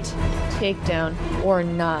 great takedown. Or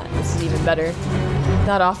not. This is even better.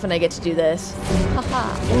 Not often I get to do this.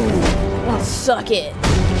 Haha. Well, suck it.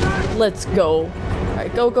 Let's go.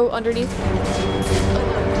 Alright, go underneath.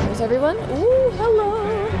 Where's everyone? Ooh, hello.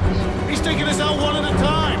 He's taking us out one at a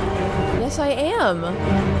time. Yes, I am.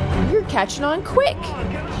 You're catching on quick.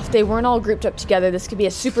 If they weren't all grouped up together, this could be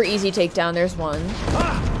a super easy takedown. There's one.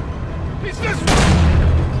 He's this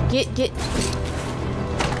one. Get.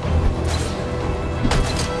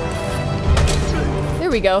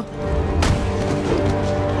 There we go.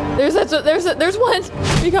 There's one.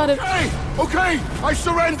 We got it. Okay, I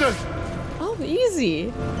surrender. Oh,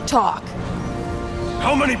 easy. Talk.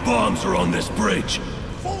 How many bombs are on this bridge?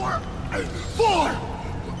 4.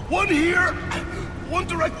 One here, one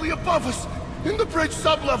directly above us, in the bridge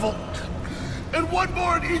sublevel, and one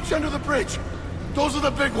more at each end of the bridge. Those are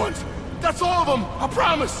the big ones. That's all of them, I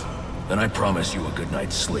promise. Then I promise you a good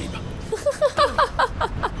night's sleep.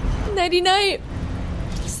 Nighty-night.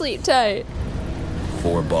 Sleep tight.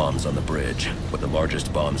 4 bombs on the bridge, with the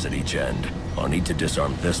largest bombs at each end. I'll need to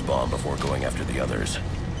disarm this bomb before going after the others.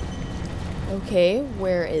 Okay,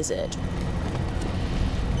 where is it?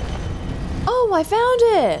 Oh, I found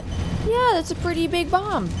it! Yeah, that's a pretty big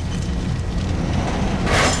bomb.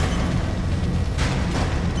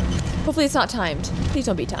 Hopefully it's not timed. Please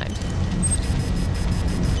don't be timed.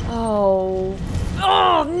 Oh.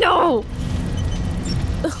 Oh, no!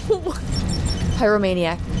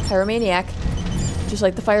 Pyromaniac. Pyromaniac. Just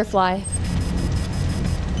like the Firefly.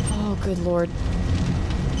 Oh, good lord.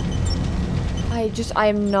 I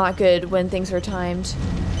am not good when things are timed.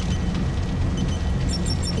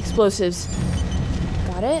 Explosives.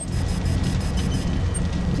 Got it?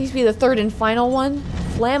 Please be the third and final one.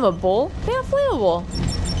 Flammable. Yeah, flammable.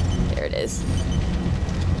 There it is.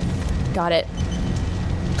 Got it.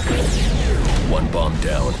 1 bomb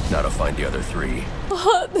down. Now to find the other 3.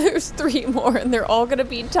 There's 3 more and they're all gonna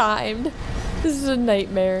be timed. This is a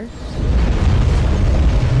nightmare.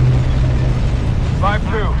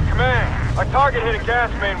 5-2, command. Our target hit a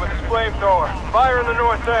gas main with his flamethrower. Fire in the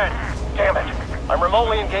north end. Damn it. I'm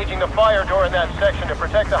remotely engaging the fire door in that section to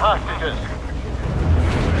protect the hostages.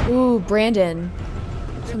 Ooh, Brandon.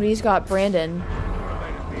 Somebody's got Brandon.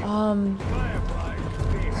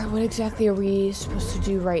 What exactly are we supposed to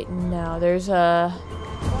do right now? There's a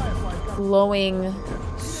glowing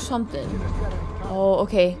something. Oh,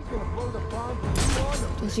 okay.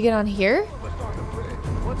 Does he get on here?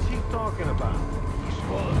 What's he talking about?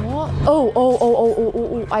 What?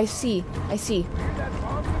 Oh, I see. Alright,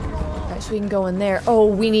 so we can go in there. Oh,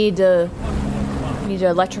 we need to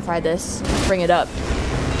electrify this. Bring it up.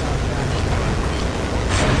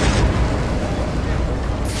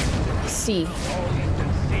 I see.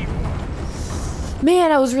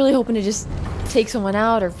 Man, I was really hoping to just take someone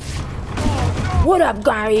out or... What up,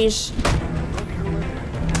 guys?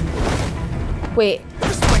 Wait.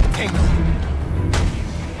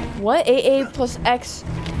 What? AA plus X.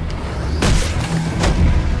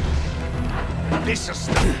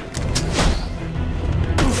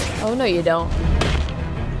 Oh, no, you don't.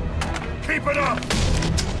 Keep it up!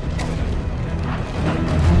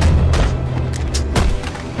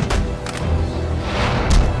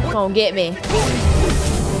 Come on, get me.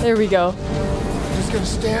 There we go. Just gonna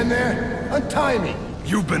stand there? Untie me!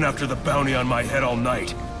 You've been after the bounty on my head all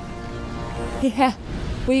night. Yeah.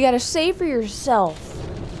 Well, you gotta say for yourself.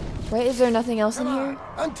 Right? Is there nothing else in here?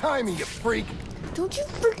 Untie me, you freak! Don't you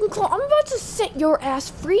freaking claw. I'm about to set your ass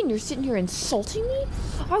free and you're sitting here insulting me?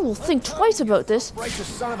 I will think twice about this. Righteous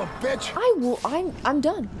son of a bitch! I'm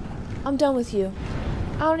done. I'm done with you.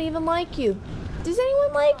 I don't even like you. Does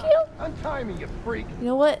anyone like you? Untie me, you freak! You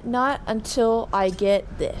know what? Not until I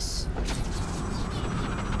get this.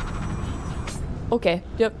 Okay.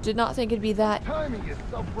 Yep. Did not think it'd be that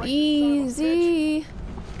easy.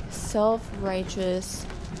 Self-righteous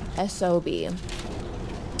SOB.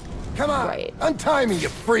 Come on! Right. Untie me, you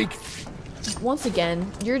freak! Once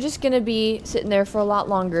again, you're just gonna be sitting there for a lot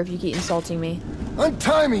longer if you keep insulting me.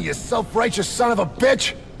 Untie me, you self-righteous son of a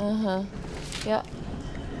bitch! Uh-huh. Yeah.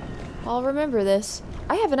 I'll remember this.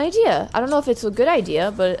 I have an idea. I don't know if it's a good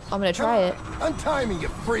idea, but I'm gonna try it. Untie me, you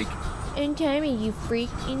freak! Untie me, you freak.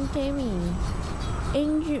 Untie me.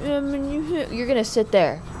 You're gonna sit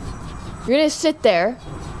there. You're gonna sit there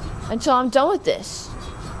until I'm done with this.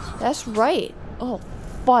 That's right. Oh,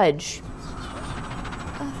 fudge.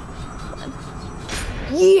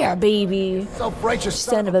 Yeah, baby. Self-righteous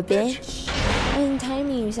son of a bitch. Untie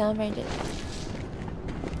me, you self-righteous.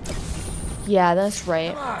 Yeah, that's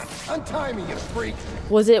right. Come on, untie me, you freak!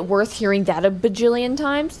 Was it worth hearing that a bajillion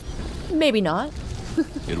times? Maybe not.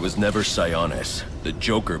 It was never Sionis. The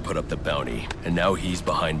Joker put up the bounty, and now he's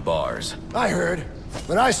behind bars. I heard,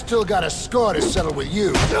 but I still got a score to settle with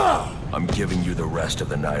you. I'm giving you the rest of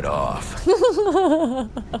the night off.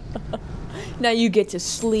 Now you get to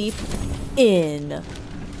sleep in.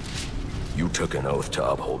 You took an oath to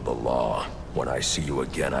uphold the law. When I see you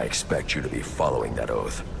again, I expect you to be following that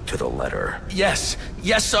oath to the letter. Yes,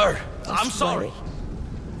 sir. I'm sorry.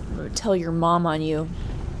 I'm gonna tell your mom on you.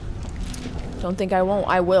 Don't think I won't.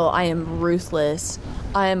 I will. I am ruthless.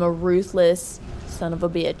 I am a ruthless son of a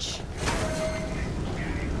bitch.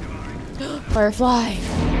 Firefly.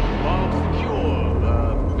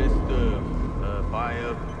 Mr.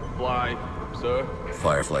 Firefly, sir.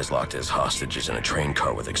 Firefly's locked his hostages in a train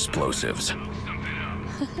car with explosives.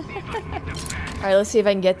 Alright, let's see if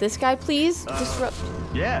I can get this guy, please. Disrupt.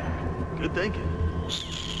 Yeah, good thinking.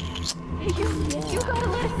 You gotta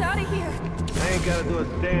let us out of here. I ain't gotta do a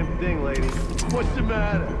damn thing, lady. What's the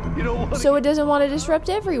matter? You don't want So it doesn't want to disrupt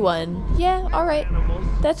everyone. Yeah, alright.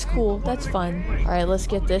 That's cool. That's fun. Alright, let's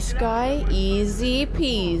get this guy. Easy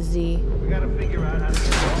peasy. We gotta figure out how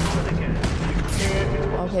to get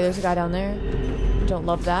Okay, there's a guy down there. Don't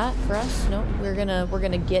love that for us. Nope. We're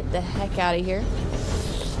gonna get the heck out of here.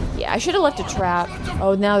 Yeah, I should have left a trap.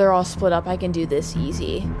 Oh, now they're all split up. I can do this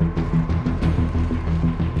easy.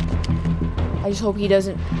 I just hope he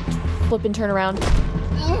doesn't flip and turn around.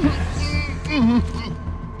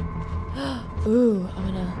 Ooh, I'm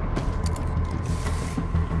gonna...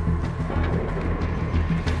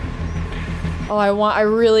 Oh, I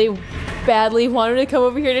really badly wanted to come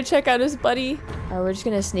over here to check out his buddy. Alright, we're just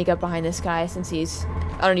gonna sneak up behind this guy since he's...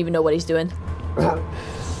 I don't even know what he's doing.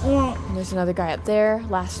 And there's another guy up there.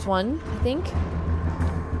 Last one, I think.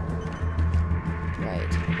 Right.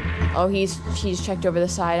 Oh, he's checked over the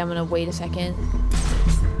side. I'm gonna wait a second.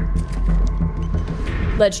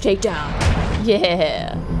 Ledge takedown.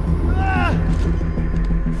 Yeah.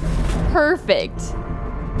 Perfect.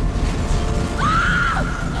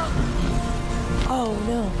 Oh,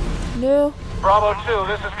 no. No. Bravo 2,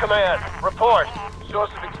 this is command. Report.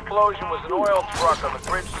 Source of explosion was an oil truck on the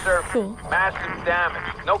bridge surface. Cool. Massive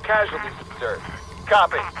damage. No casualties observed.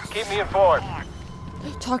 Copy. Keep me informed.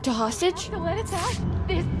 Talk to hostage? To let us out?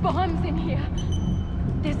 There's bombs in here.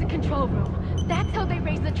 There's a control room. That's how they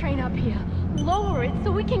raise the train up here. Lower it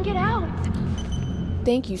so we can get out.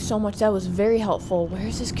 Thank you so much. That was very helpful.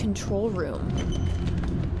 Where's this control room?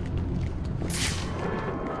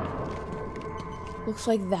 Looks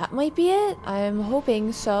like that might be it. I'm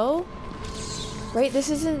hoping so. Right? This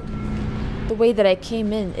isn't the way that I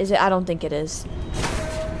came in, is it? I don't think it is.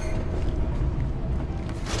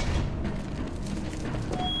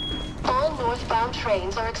 All northbound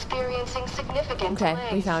trains are experiencing significant delays.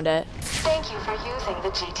 Okay, we found it. Thank you for using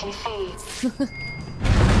the GTC.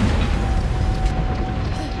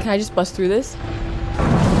 Can I just bust through this?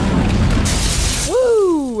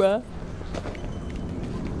 Woo!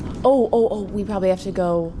 Oh, we probably have to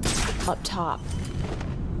go up top.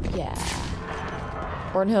 Yeah.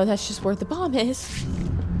 Or no, that's just where the bomb is.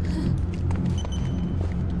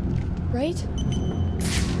 Right?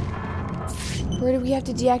 Where do we have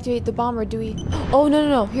to deactivate the bomb, or do we... Oh,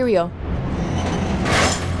 no, here we go.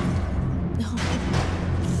 No.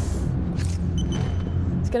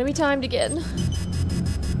 It's gonna be timed again.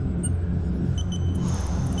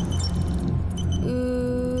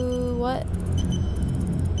 Ooh, what?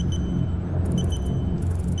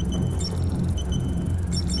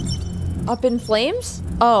 Up in flames?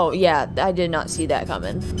 Oh, yeah, I did not see that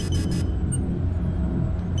coming.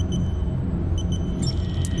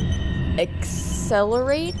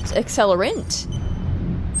 Accelerant.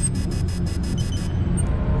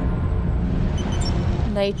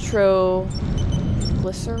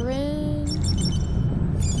 Nitroglycerin.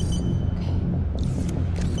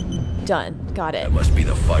 Okay. Done. Got it. That must be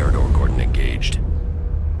the fire door Gordon engaged.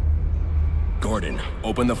 Gordon,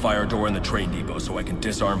 open the fire door in the train depot so I can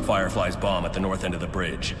disarm Firefly's bomb at the north end of the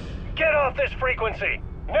bridge. Get off this frequency!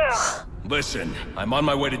 Now! Listen, I'm on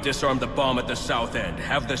my way to disarm the bomb at the south end.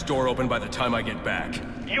 Have this door open by the time I get back.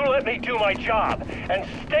 You let me do my job, and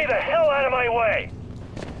stay the hell out of my way!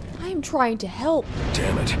 I'm trying to help.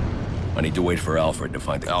 Damn it. I need to wait for Alfred to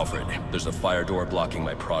find Alfred. There's a fire door blocking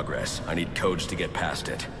my progress. I need codes to get past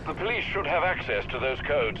it. The police should have access to those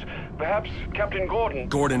codes. Perhaps Captain Gordon...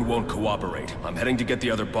 Gordon won't cooperate. I'm heading to get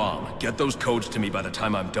the other bomb. Get those codes to me by the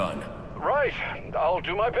time I'm done. Right. I'll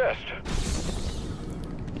do my best.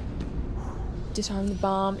 Disarm the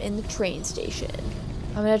bomb in the train station.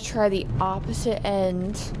 I'm gonna try the opposite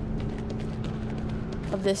end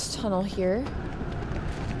of this tunnel here.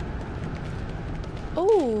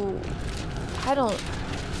 Oh, I don't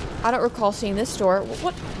recall seeing this door.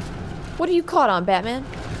 What are you caught on, Batman?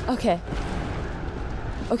 Okay.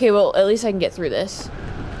 Okay, well, at least I can get through this.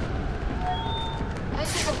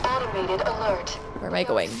 This is an automated alert. Where am I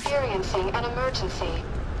going? Experiencing an emergency.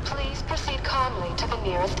 Please proceed calmly to the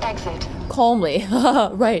nearest exit. Calmly.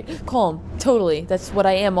 Right, calm. Totally. That's what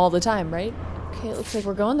I am all the time, right? Okay, it looks like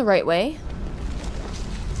we're going the right way.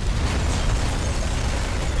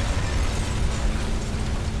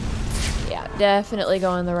 Yeah, definitely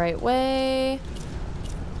going the right way. I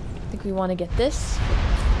think we want to get this.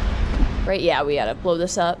 Right, yeah, we gotta blow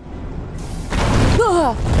this up.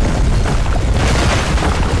 Ah!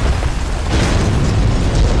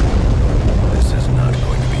 This is not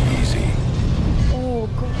going to be easy. Oh,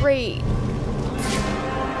 great.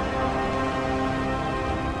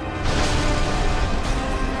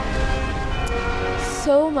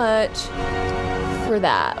 So much for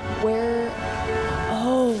that. Where...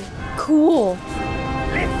 Oh, cool.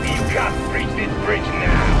 Let's see you cops breach this bridge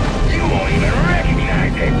now. You won't even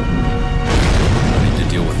recognize it. I need to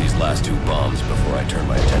deal with these last two bombs before I turn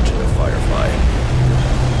my attention to Firefly.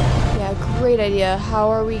 Yeah, great idea. How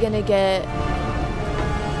are we gonna get...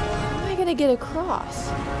 How am I gonna get across?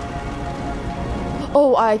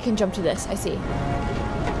 Oh, I can jump to this. I see.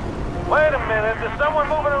 Wait a minute, there's someone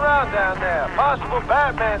moving around down there. Possible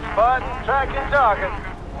Batman spot and tracking target.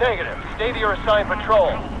 Negative. Stay to your assigned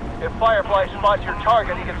patrol. If Firefly spots your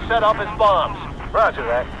target, he can set off his bombs. Roger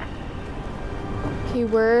that. Okay,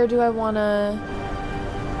 where do I wanna...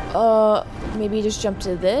 maybe just jump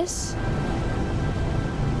to this?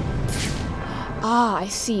 Ah, I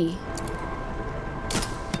see.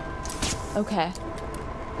 Okay.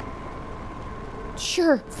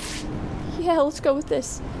 Sure. Yeah, let's go with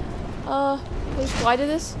this. Can I just fly to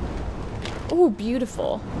this? Oh,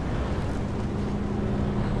 beautiful.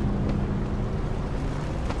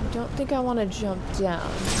 I don't think I want to jump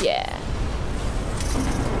down. Yeah.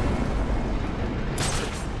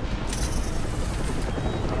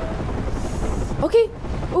 Okay.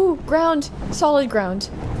 Ooh, ground. Solid ground.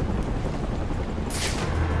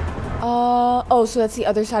 Oh, so that's the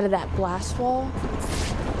other side of that blast wall?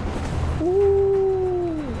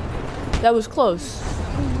 Ooh. That was close.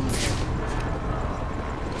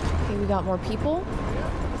 Okay, we got more people.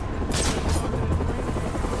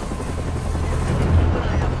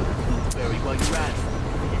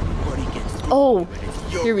 Oh,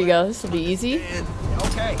 here we go. This will be easy.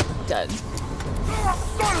 Okay. Done.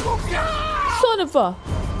 Son of a...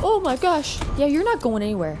 Oh my gosh. Yeah, you're not going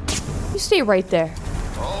anywhere. You stay right there.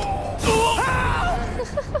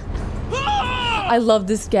 I love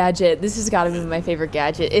this gadget. This has got to be my favorite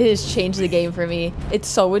gadget. It has changed the game for me. It's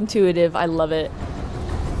so intuitive. I love it.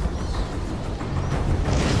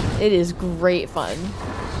 It is great fun.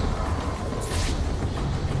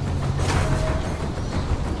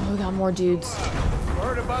 Oh, we got more dudes.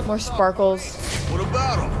 More sparkles. What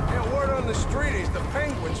about him? Yeah, word on the street is the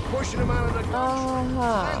Penguin's pushing him out of the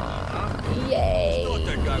Yay. Who's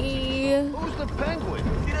the Penguin?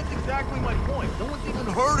 See, that's exactly my point. No one's even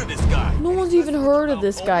heard of this guy. No one's even heard of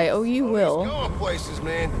this guy. Oh, you will. He's going places,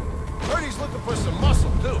 man. Heard he's looking for some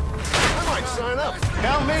muscle, too. I might sign up.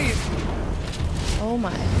 Tell me. Oh,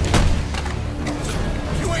 my.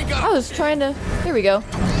 You ain't got... I was trying to... Here we go.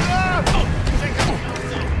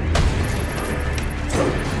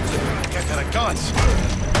 Get to the guns.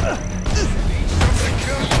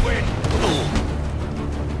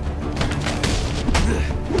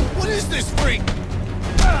 What is this freak?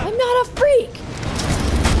 I'm not a freak.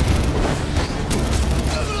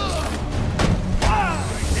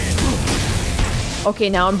 Okay,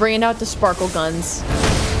 now I'm bringing out the sparkle guns.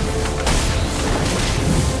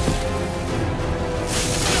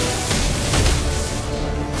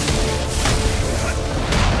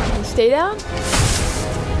 Stay down.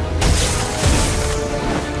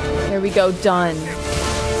 There we go, done.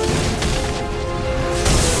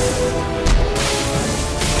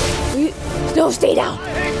 No, stay down.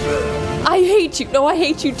 I hate you. No, I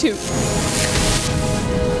hate you too.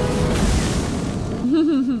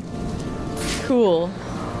 Cool.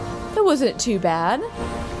 That wasn't too bad.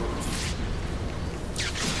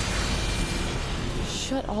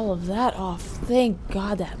 Shut all of that off. Thank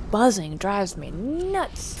God, that buzzing drives me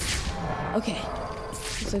nuts. Okay.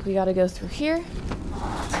 Looks like we gotta go through here.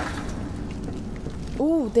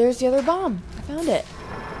 Ooh, there's the other bomb. I found it.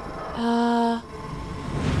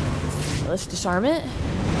 Let's disarm it.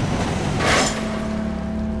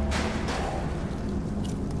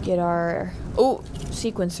 Get our... Oh,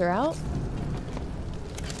 sequencer out.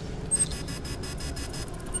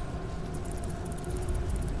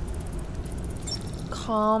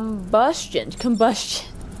 Combustion.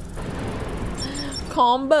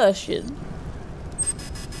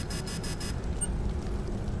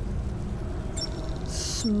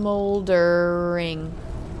 Smoldering.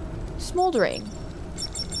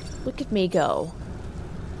 Look at me go.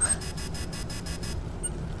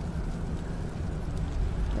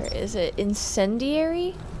 Where is it?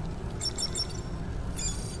 Incendiary?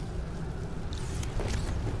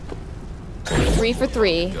 Three for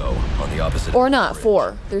three. Go on the opposite. Or not,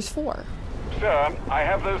 4. There's 4. Sir, I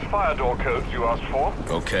have those fire door codes you asked for.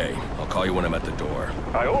 Okay, I'll call you when I'm at the door.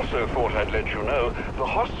 I also thought I'd let you know the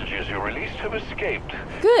hostages you released have escaped.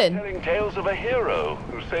 Good. Telling tales of a hero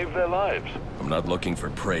who saved their lives. I'm not looking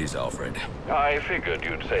for praise, Alfred. I figured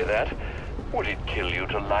you'd say that. Would it kill you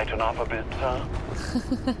to lighten up a bit, sir?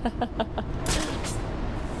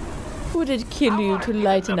 Would it kill you to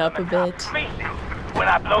lighten up a bit? When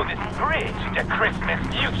I blow this bridge into Christmas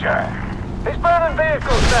future. He's burning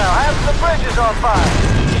vehicles now. Half the bridge is on fire.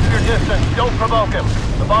 Keep your distance. Don't provoke him.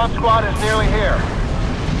 The bomb squad is nearly here. I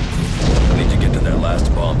need to get to that last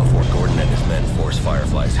bomb before Gordon and his men force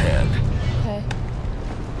Firefly's hand. Okay.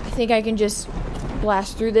 I think I can just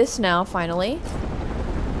blast through this now, finally.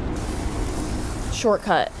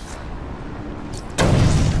 Shortcut.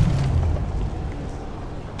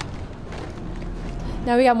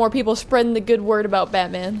 Now we got more people spreading the good word about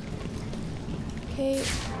Batman. Okay.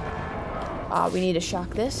 We need to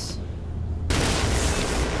shock this.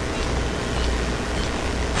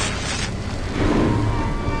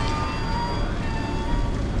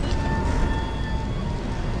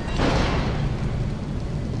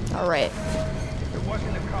 All right. It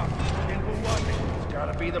wasn't a cop. Then who was it? It's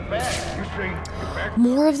gotta be the bat. You see,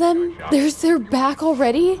 more of them? They're back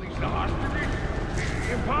already?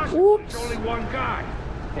 impossible. It's only one guy.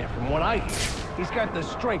 Yeah, from what I hear, he's got the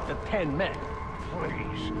strength of 10 men.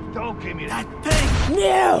 Please, don't give me that thing.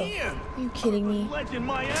 No! Are you kidding me? Legend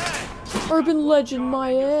my ass. Urban legend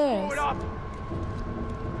my ass.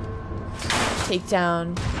 Take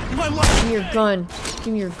down. Give me your gun.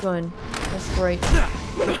 Give me your gun. That's right.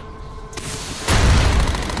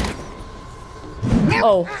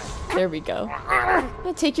 Oh, there we go. I'm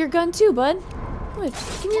gonna take your gun too, bud.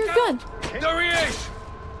 Give me your gun. There he is!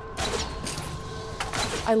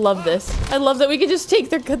 I love this. I love that we can just take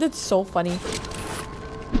their gun. That's so funny.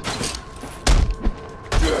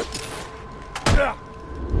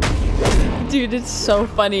 Dude, it's so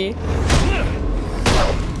funny.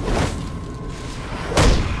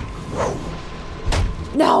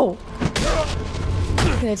 No!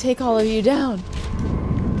 I'm gonna take all of you down.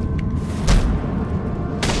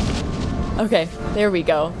 Okay, there we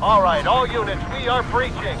go. All right, all units, we are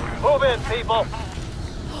breaching. Move in, people.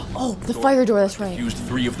 Oh, the fire door, that's right. Defused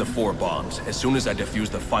 3 of the 4 bombs, as soon as I defuse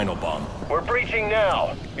the final bomb. We're breaching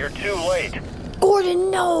now. You're too late.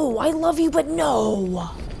 Gordon, no! I love you, but no!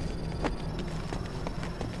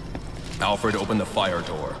 Alfred, open the fire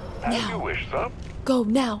door. As you wish, sir. Go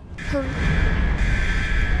now. Hurry.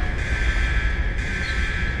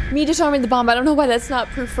 Me disarming the bomb. I don't know why that's not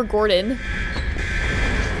proof for Gordon.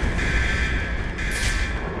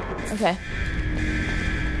 Okay.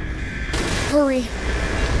 Hurry.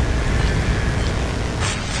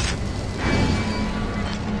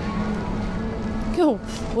 Oh,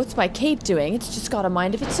 what's my cape doing? It's just got a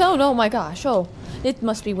mind of its own. Oh my gosh. Oh, it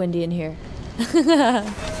must be windy in here.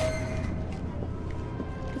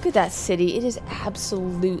 Look at that city. It is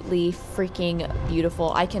absolutely freaking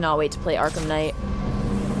beautiful. I cannot wait to play Arkham Knight.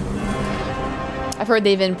 I've heard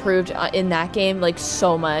they've improved in that game like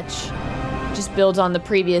so much. Just builds on the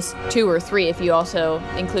previous 2 or 3 if you also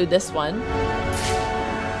include this one.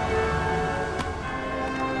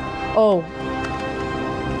 Oh.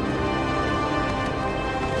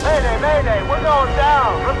 Mayday, mayday, we're going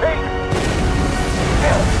down. Repeat.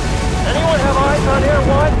 Anyone have eyes on Air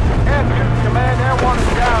 1? Answer, command, Air 1 is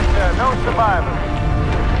down, sir. No survivors.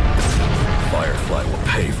 Firefly will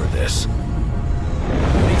pay for this.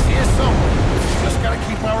 He's here somewhere. Just gotta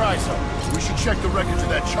keep our eyes open. We should check the wreckage of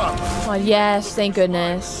that chopper. Come on, yes, thank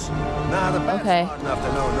goodness. Nah, the bat's smart enough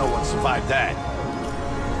to know no one survived that.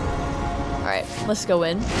 Alright, let's go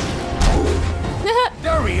in.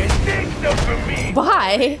 Hurry and take them for me.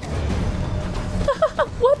 Bye!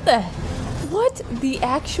 What the? What the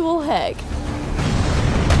actual heck?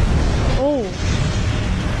 Oh.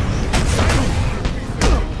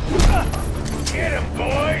 Get him,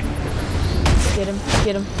 boys. Get him,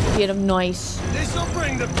 get him, get him. Nice. This'll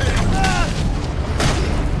bring the pig.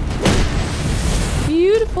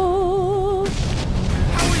 Beautiful.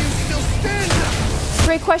 How are you still standing?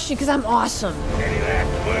 Great question, because I'm awesome. Any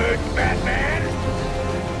last words, Batman?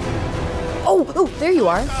 Oh, oh, there you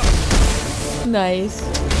are. Nice.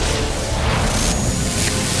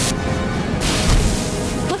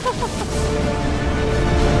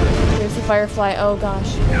 There's the Firefly. Oh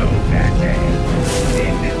gosh. No, Batman.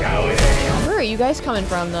 This is how it is. Where are you guys coming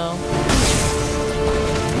from, though?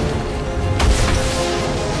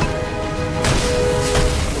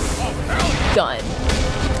 Done.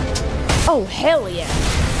 Oh, hell yeah.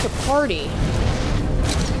 It's a party.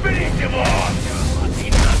 Finish him off.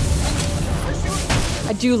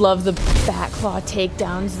 I do love the Batclaw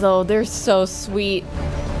takedowns, though. They're so sweet.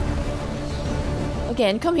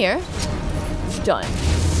 Again, come here. Done.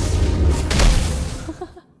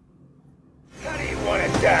 How do you want to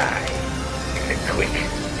die? In a quick,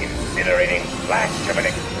 incinerating flash of an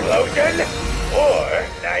explosion? Or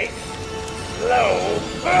nice, slow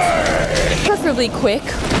burn? Preferably quick.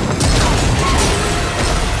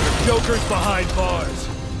 Joker's behind bars.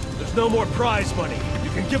 There's no more prize money. You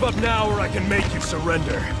can give up now or I can make you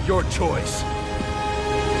surrender. Your choice.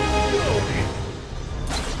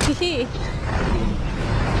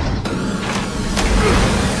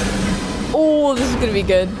 Oh, this is gonna be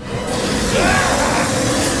good.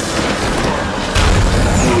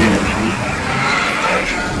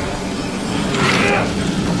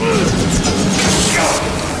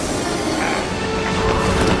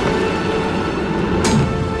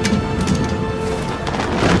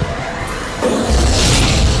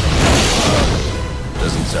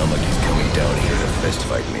 Doesn't sound like he's coming down here to fist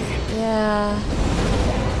fight me. Yeah.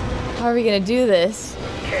 How are we gonna do this?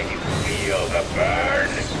 Can you feel the burn?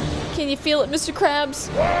 Can you feel it, Mr. Krabs?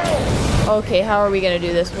 Okay, how are we gonna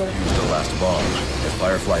do this? Use the last bomb. If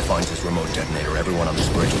Firefly finds his remote detonator, everyone on this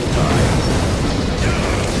bridge will die.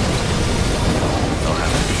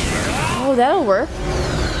 Oh, that'll work.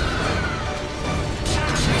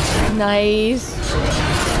 Nice.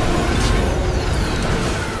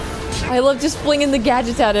 I love just flinging the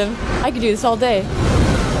gadgets at him. I could do this all day.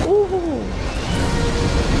 Ooh.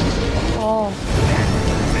 Oh.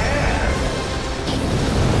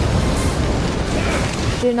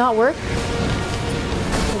 Did it not work?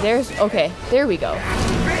 There's, okay, there we go.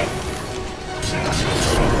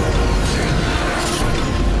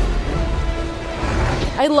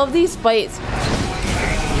 I love these fights.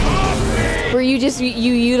 Where you just,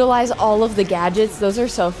 you utilize all of the gadgets. Those are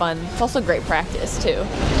so fun. It's also great practice, too.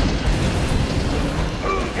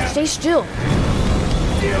 Stay still.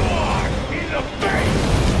 You are in the face.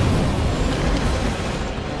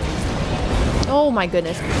 Oh my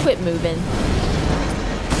goodness. Quit moving.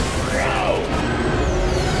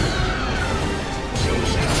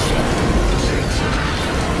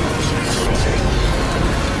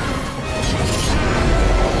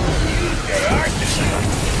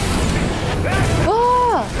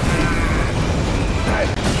 Ah!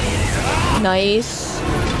 Nice.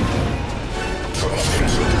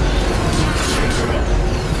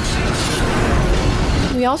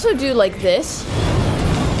 Can we also do like this?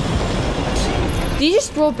 Did you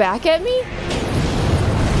just throw back at me?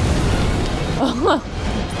 Oh.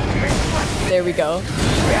 There we go.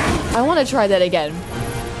 I want to try that again.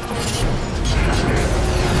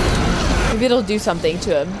 Maybe it'll do something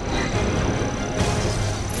to him.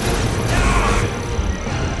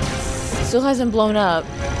 Still hasn't blown up.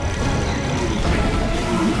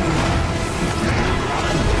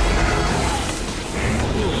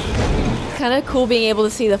 Kind of cool being able to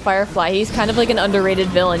see the Firefly. He's kind of like an underrated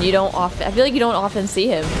villain. You don't often, I feel like you don't often see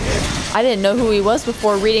him. I didn't know who he was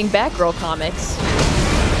before reading Batgirl comics.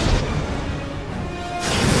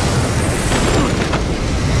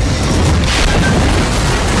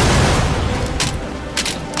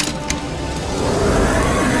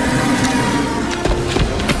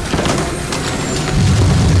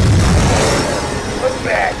 A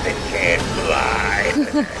bat that can't fly.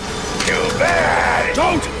 Too bad.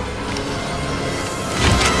 Don't!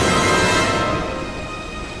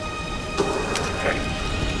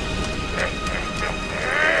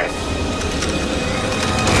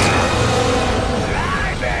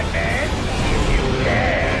 Fly, Batman, if you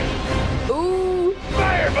can. Ooh.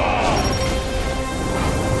 Fireball.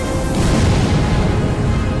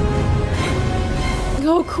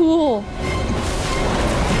 Oh, cool.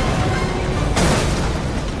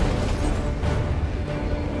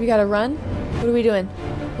 We gotta run? What are we doing?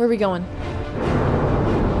 Where are we going?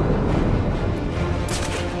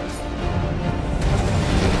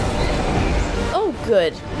 Oh,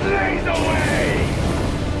 good. Blaze away.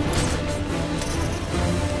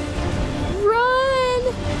 Run!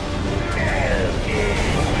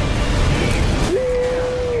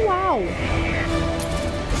 Ooh, wow.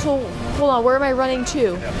 So, hold on, where am I running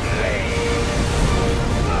to?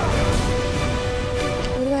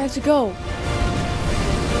 Where do I have to go?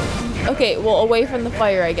 Okay, well, away from the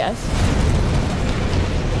fire, I guess.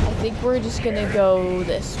 I think we're just gonna go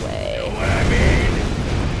this way.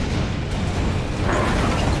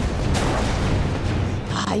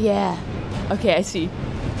 Ah, yeah. Okay, I see.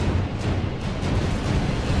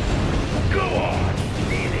 Go on.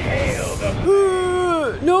 Inhale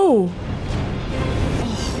the No!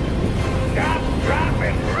 stop, drop,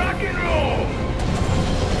 and rock and roll.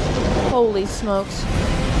 Holy smokes.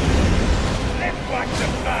 Let's watch the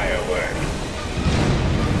fireworks.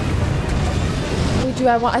 Wait,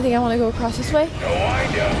 I think I want to go across this way? No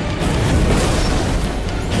wind up.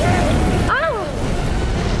 Ah!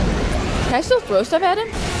 Can I still throw stuff at him?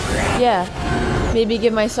 Yeah. Maybe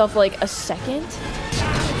give myself like a second?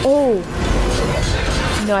 Oh.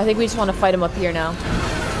 No, I think we just want to fight him up here now.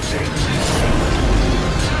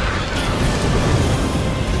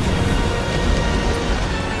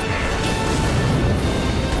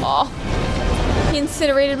 Oh. He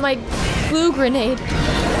incinerated my glue grenade.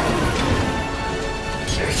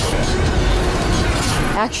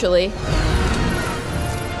 Actually.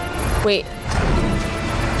 Wait.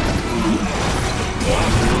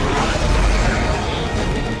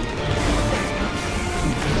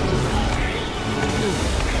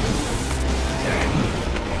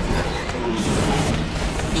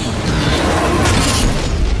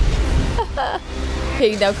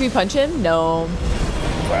 Okay, now can we punch him? No.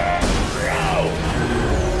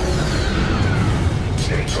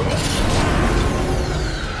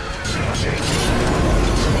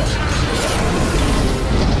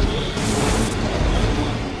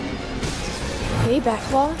 Hey,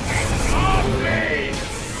 Batclaw.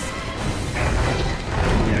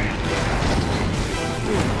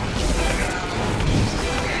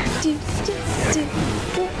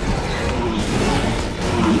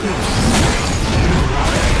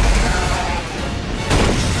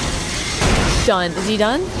 Done. Is he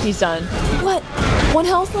done? He's done. What? 1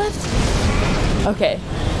 health left? Okay.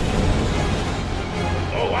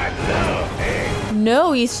 Oh, I love it.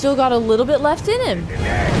 No, he's still got a little bit left in him.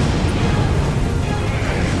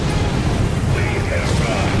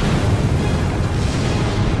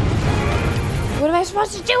 What am I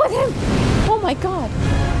supposed to do with him? Oh my god.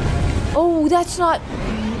 Oh, that's not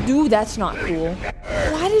Ooh, that's not cool.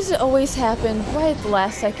 Why does it always happen right at the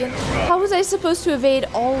last second? How was I supposed to evade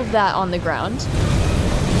all of that on the ground?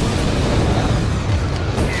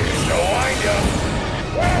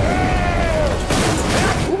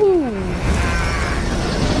 Ooh.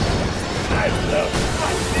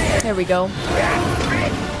 There we go.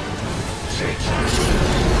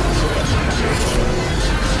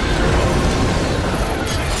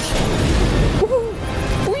 Ooh.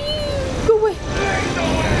 Whee! Go away.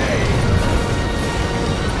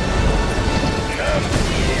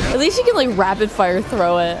 At least you can like rapid fire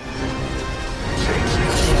throw it.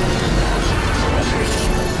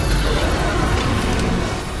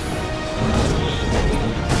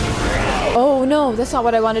 Oh no, that's not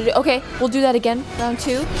what I wanted to do. Okay, we'll do that again. Round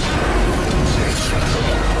 2.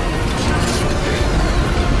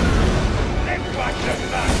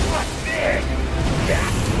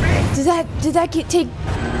 Did that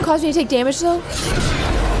cause me to take damage though?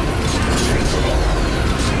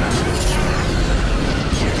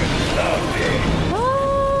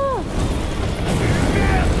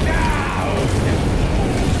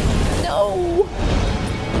 No.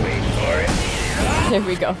 There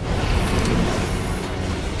we go.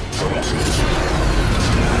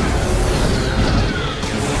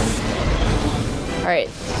 Alright.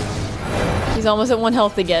 He's almost at 1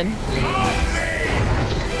 health again.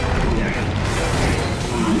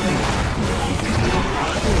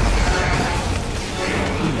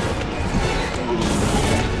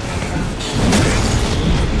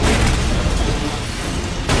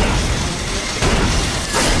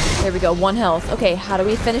 There we go, 1 health. Okay, how do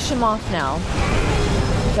we finish him off now?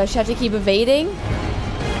 Do I just have to keep evading?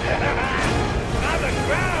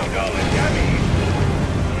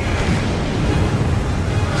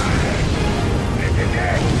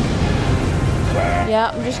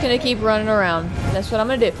 Yeah, I'm just gonna keep running around. That's what I'm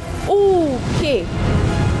gonna do. Ooh, okay.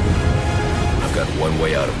 I've got one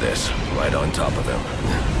way out of this, right on top of him.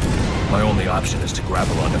 My only option is to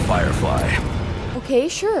grapple onto Firefly. Okay,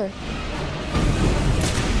 sure.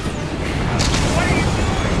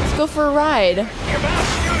 Let's go for a ride.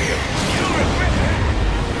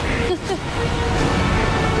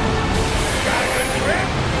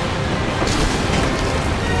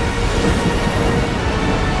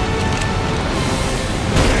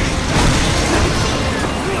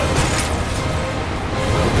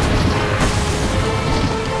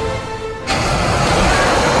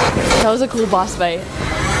 That was a cool boss fight.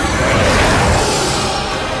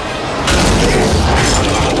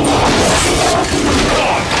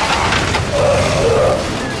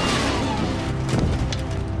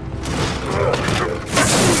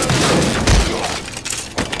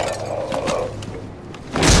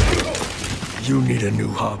 You need a new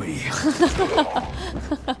hobby.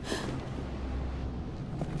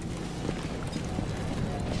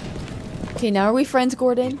 Okay, now are we friends,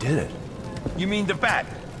 Gordon? You did it. You mean the bat?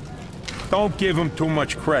 Don't give him too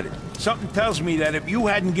much credit. Something tells me that if you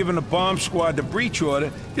hadn't given the bomb squad the breach order,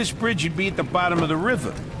 this bridge would be at the bottom of the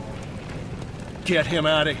river. Get him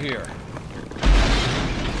out of here.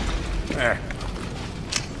 There.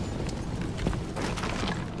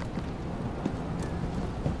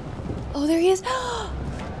 Oh, there he is.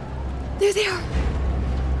 There they are.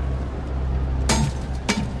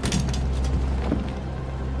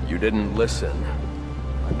 You didn't listen.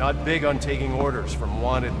 I'm not big on taking orders from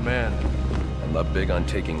wanted men. I'm not big on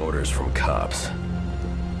taking orders from cops.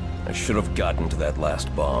 I should have gotten to that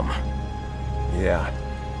last bomb. Yeah.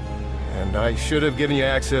 And I should have given you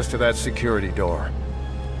access to that security door.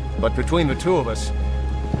 But between the two of us,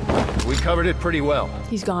 we covered it pretty well.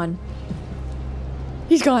 He's gone.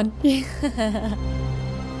 He's gone.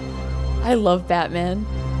 I love Batman.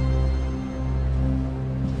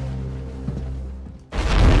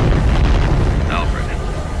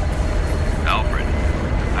 Alfred,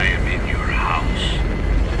 I am in your house.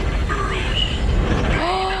 Bruce.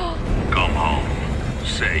 Come home.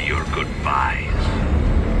 Say your goodbyes.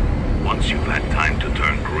 Once you've had time to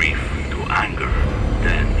turn grief into anger,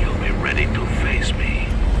 then you'll be ready to face me.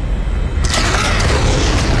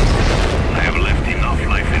 I have left enough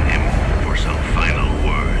life in him for some final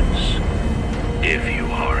words. If you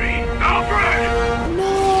hurry. Alfred! No!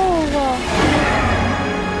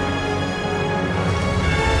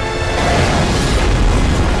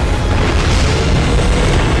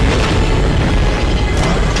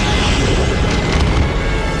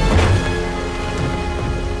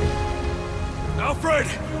 Alfred!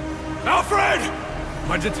 Alfred!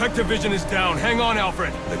 My detective vision is down. Hang on,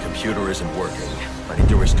 Alfred. The computer isn't working. I need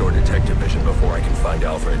to restore detective vision before I can find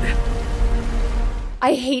Alfred.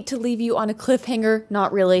 I hate to leave you on a cliffhanger,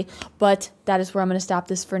 not really, but that is where I'm going to stop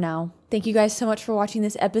this for now. Thank you guys so much for watching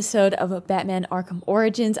this episode of Batman Arkham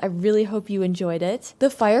Origins. I really hope you enjoyed it. The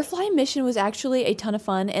Firefly mission was actually a ton of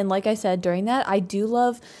fun, and like I said during that, I do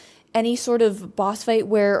love any sort of boss fight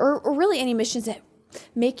where, or really any missions that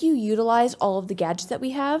make you utilize all of the gadgets that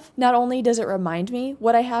we have. Not only does it remind me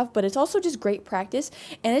what I have, but it's also just great practice,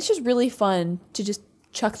 and it's just really fun to just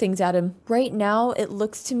chuck things at him. Right now, it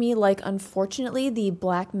looks to me like, unfortunately, the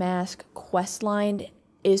Black Mask quest line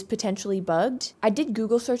is potentially bugged. I did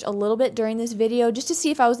Google search a little bit during this video just to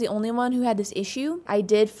see if I was the only one who had this issue. I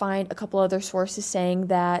did find a couple other sources saying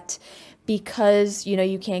that because, you know,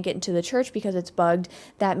 you can't get into the church because it's bugged,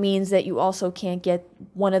 that means that you also can't get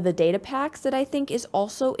one of the data packs that I think is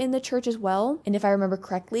also in the church as well. And if I remember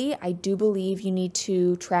correctly, I do believe you need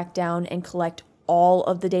to track down and collect all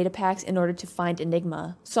of the data packs in order to find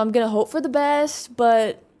Enigma. So I'm gonna hope for the best,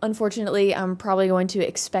 but unfortunately, I'm probably going to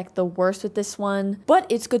expect the worst with this one, but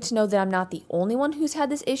it's good to know that I'm not the only one who's had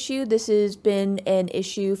this issue. This has been an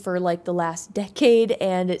issue for like the last decade,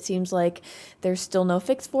 and it seems like there's still no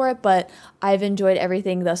fix for it, but I've enjoyed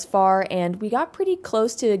everything thus far, and we got pretty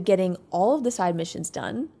close to getting all of the side missions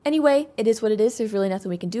done. Anyway, it is what it is. There's really nothing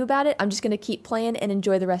we can do about it. I'm just going to keep playing and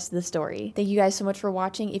enjoy the rest of the story. Thank you guys so much for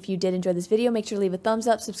watching. If you did enjoy this video, make sure to leave a thumbs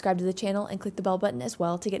up, subscribe to the channel, and click the bell button as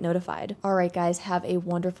well to get notified. All right, guys, have a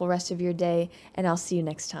wonderful rest of your day, and I'll see you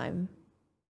next time.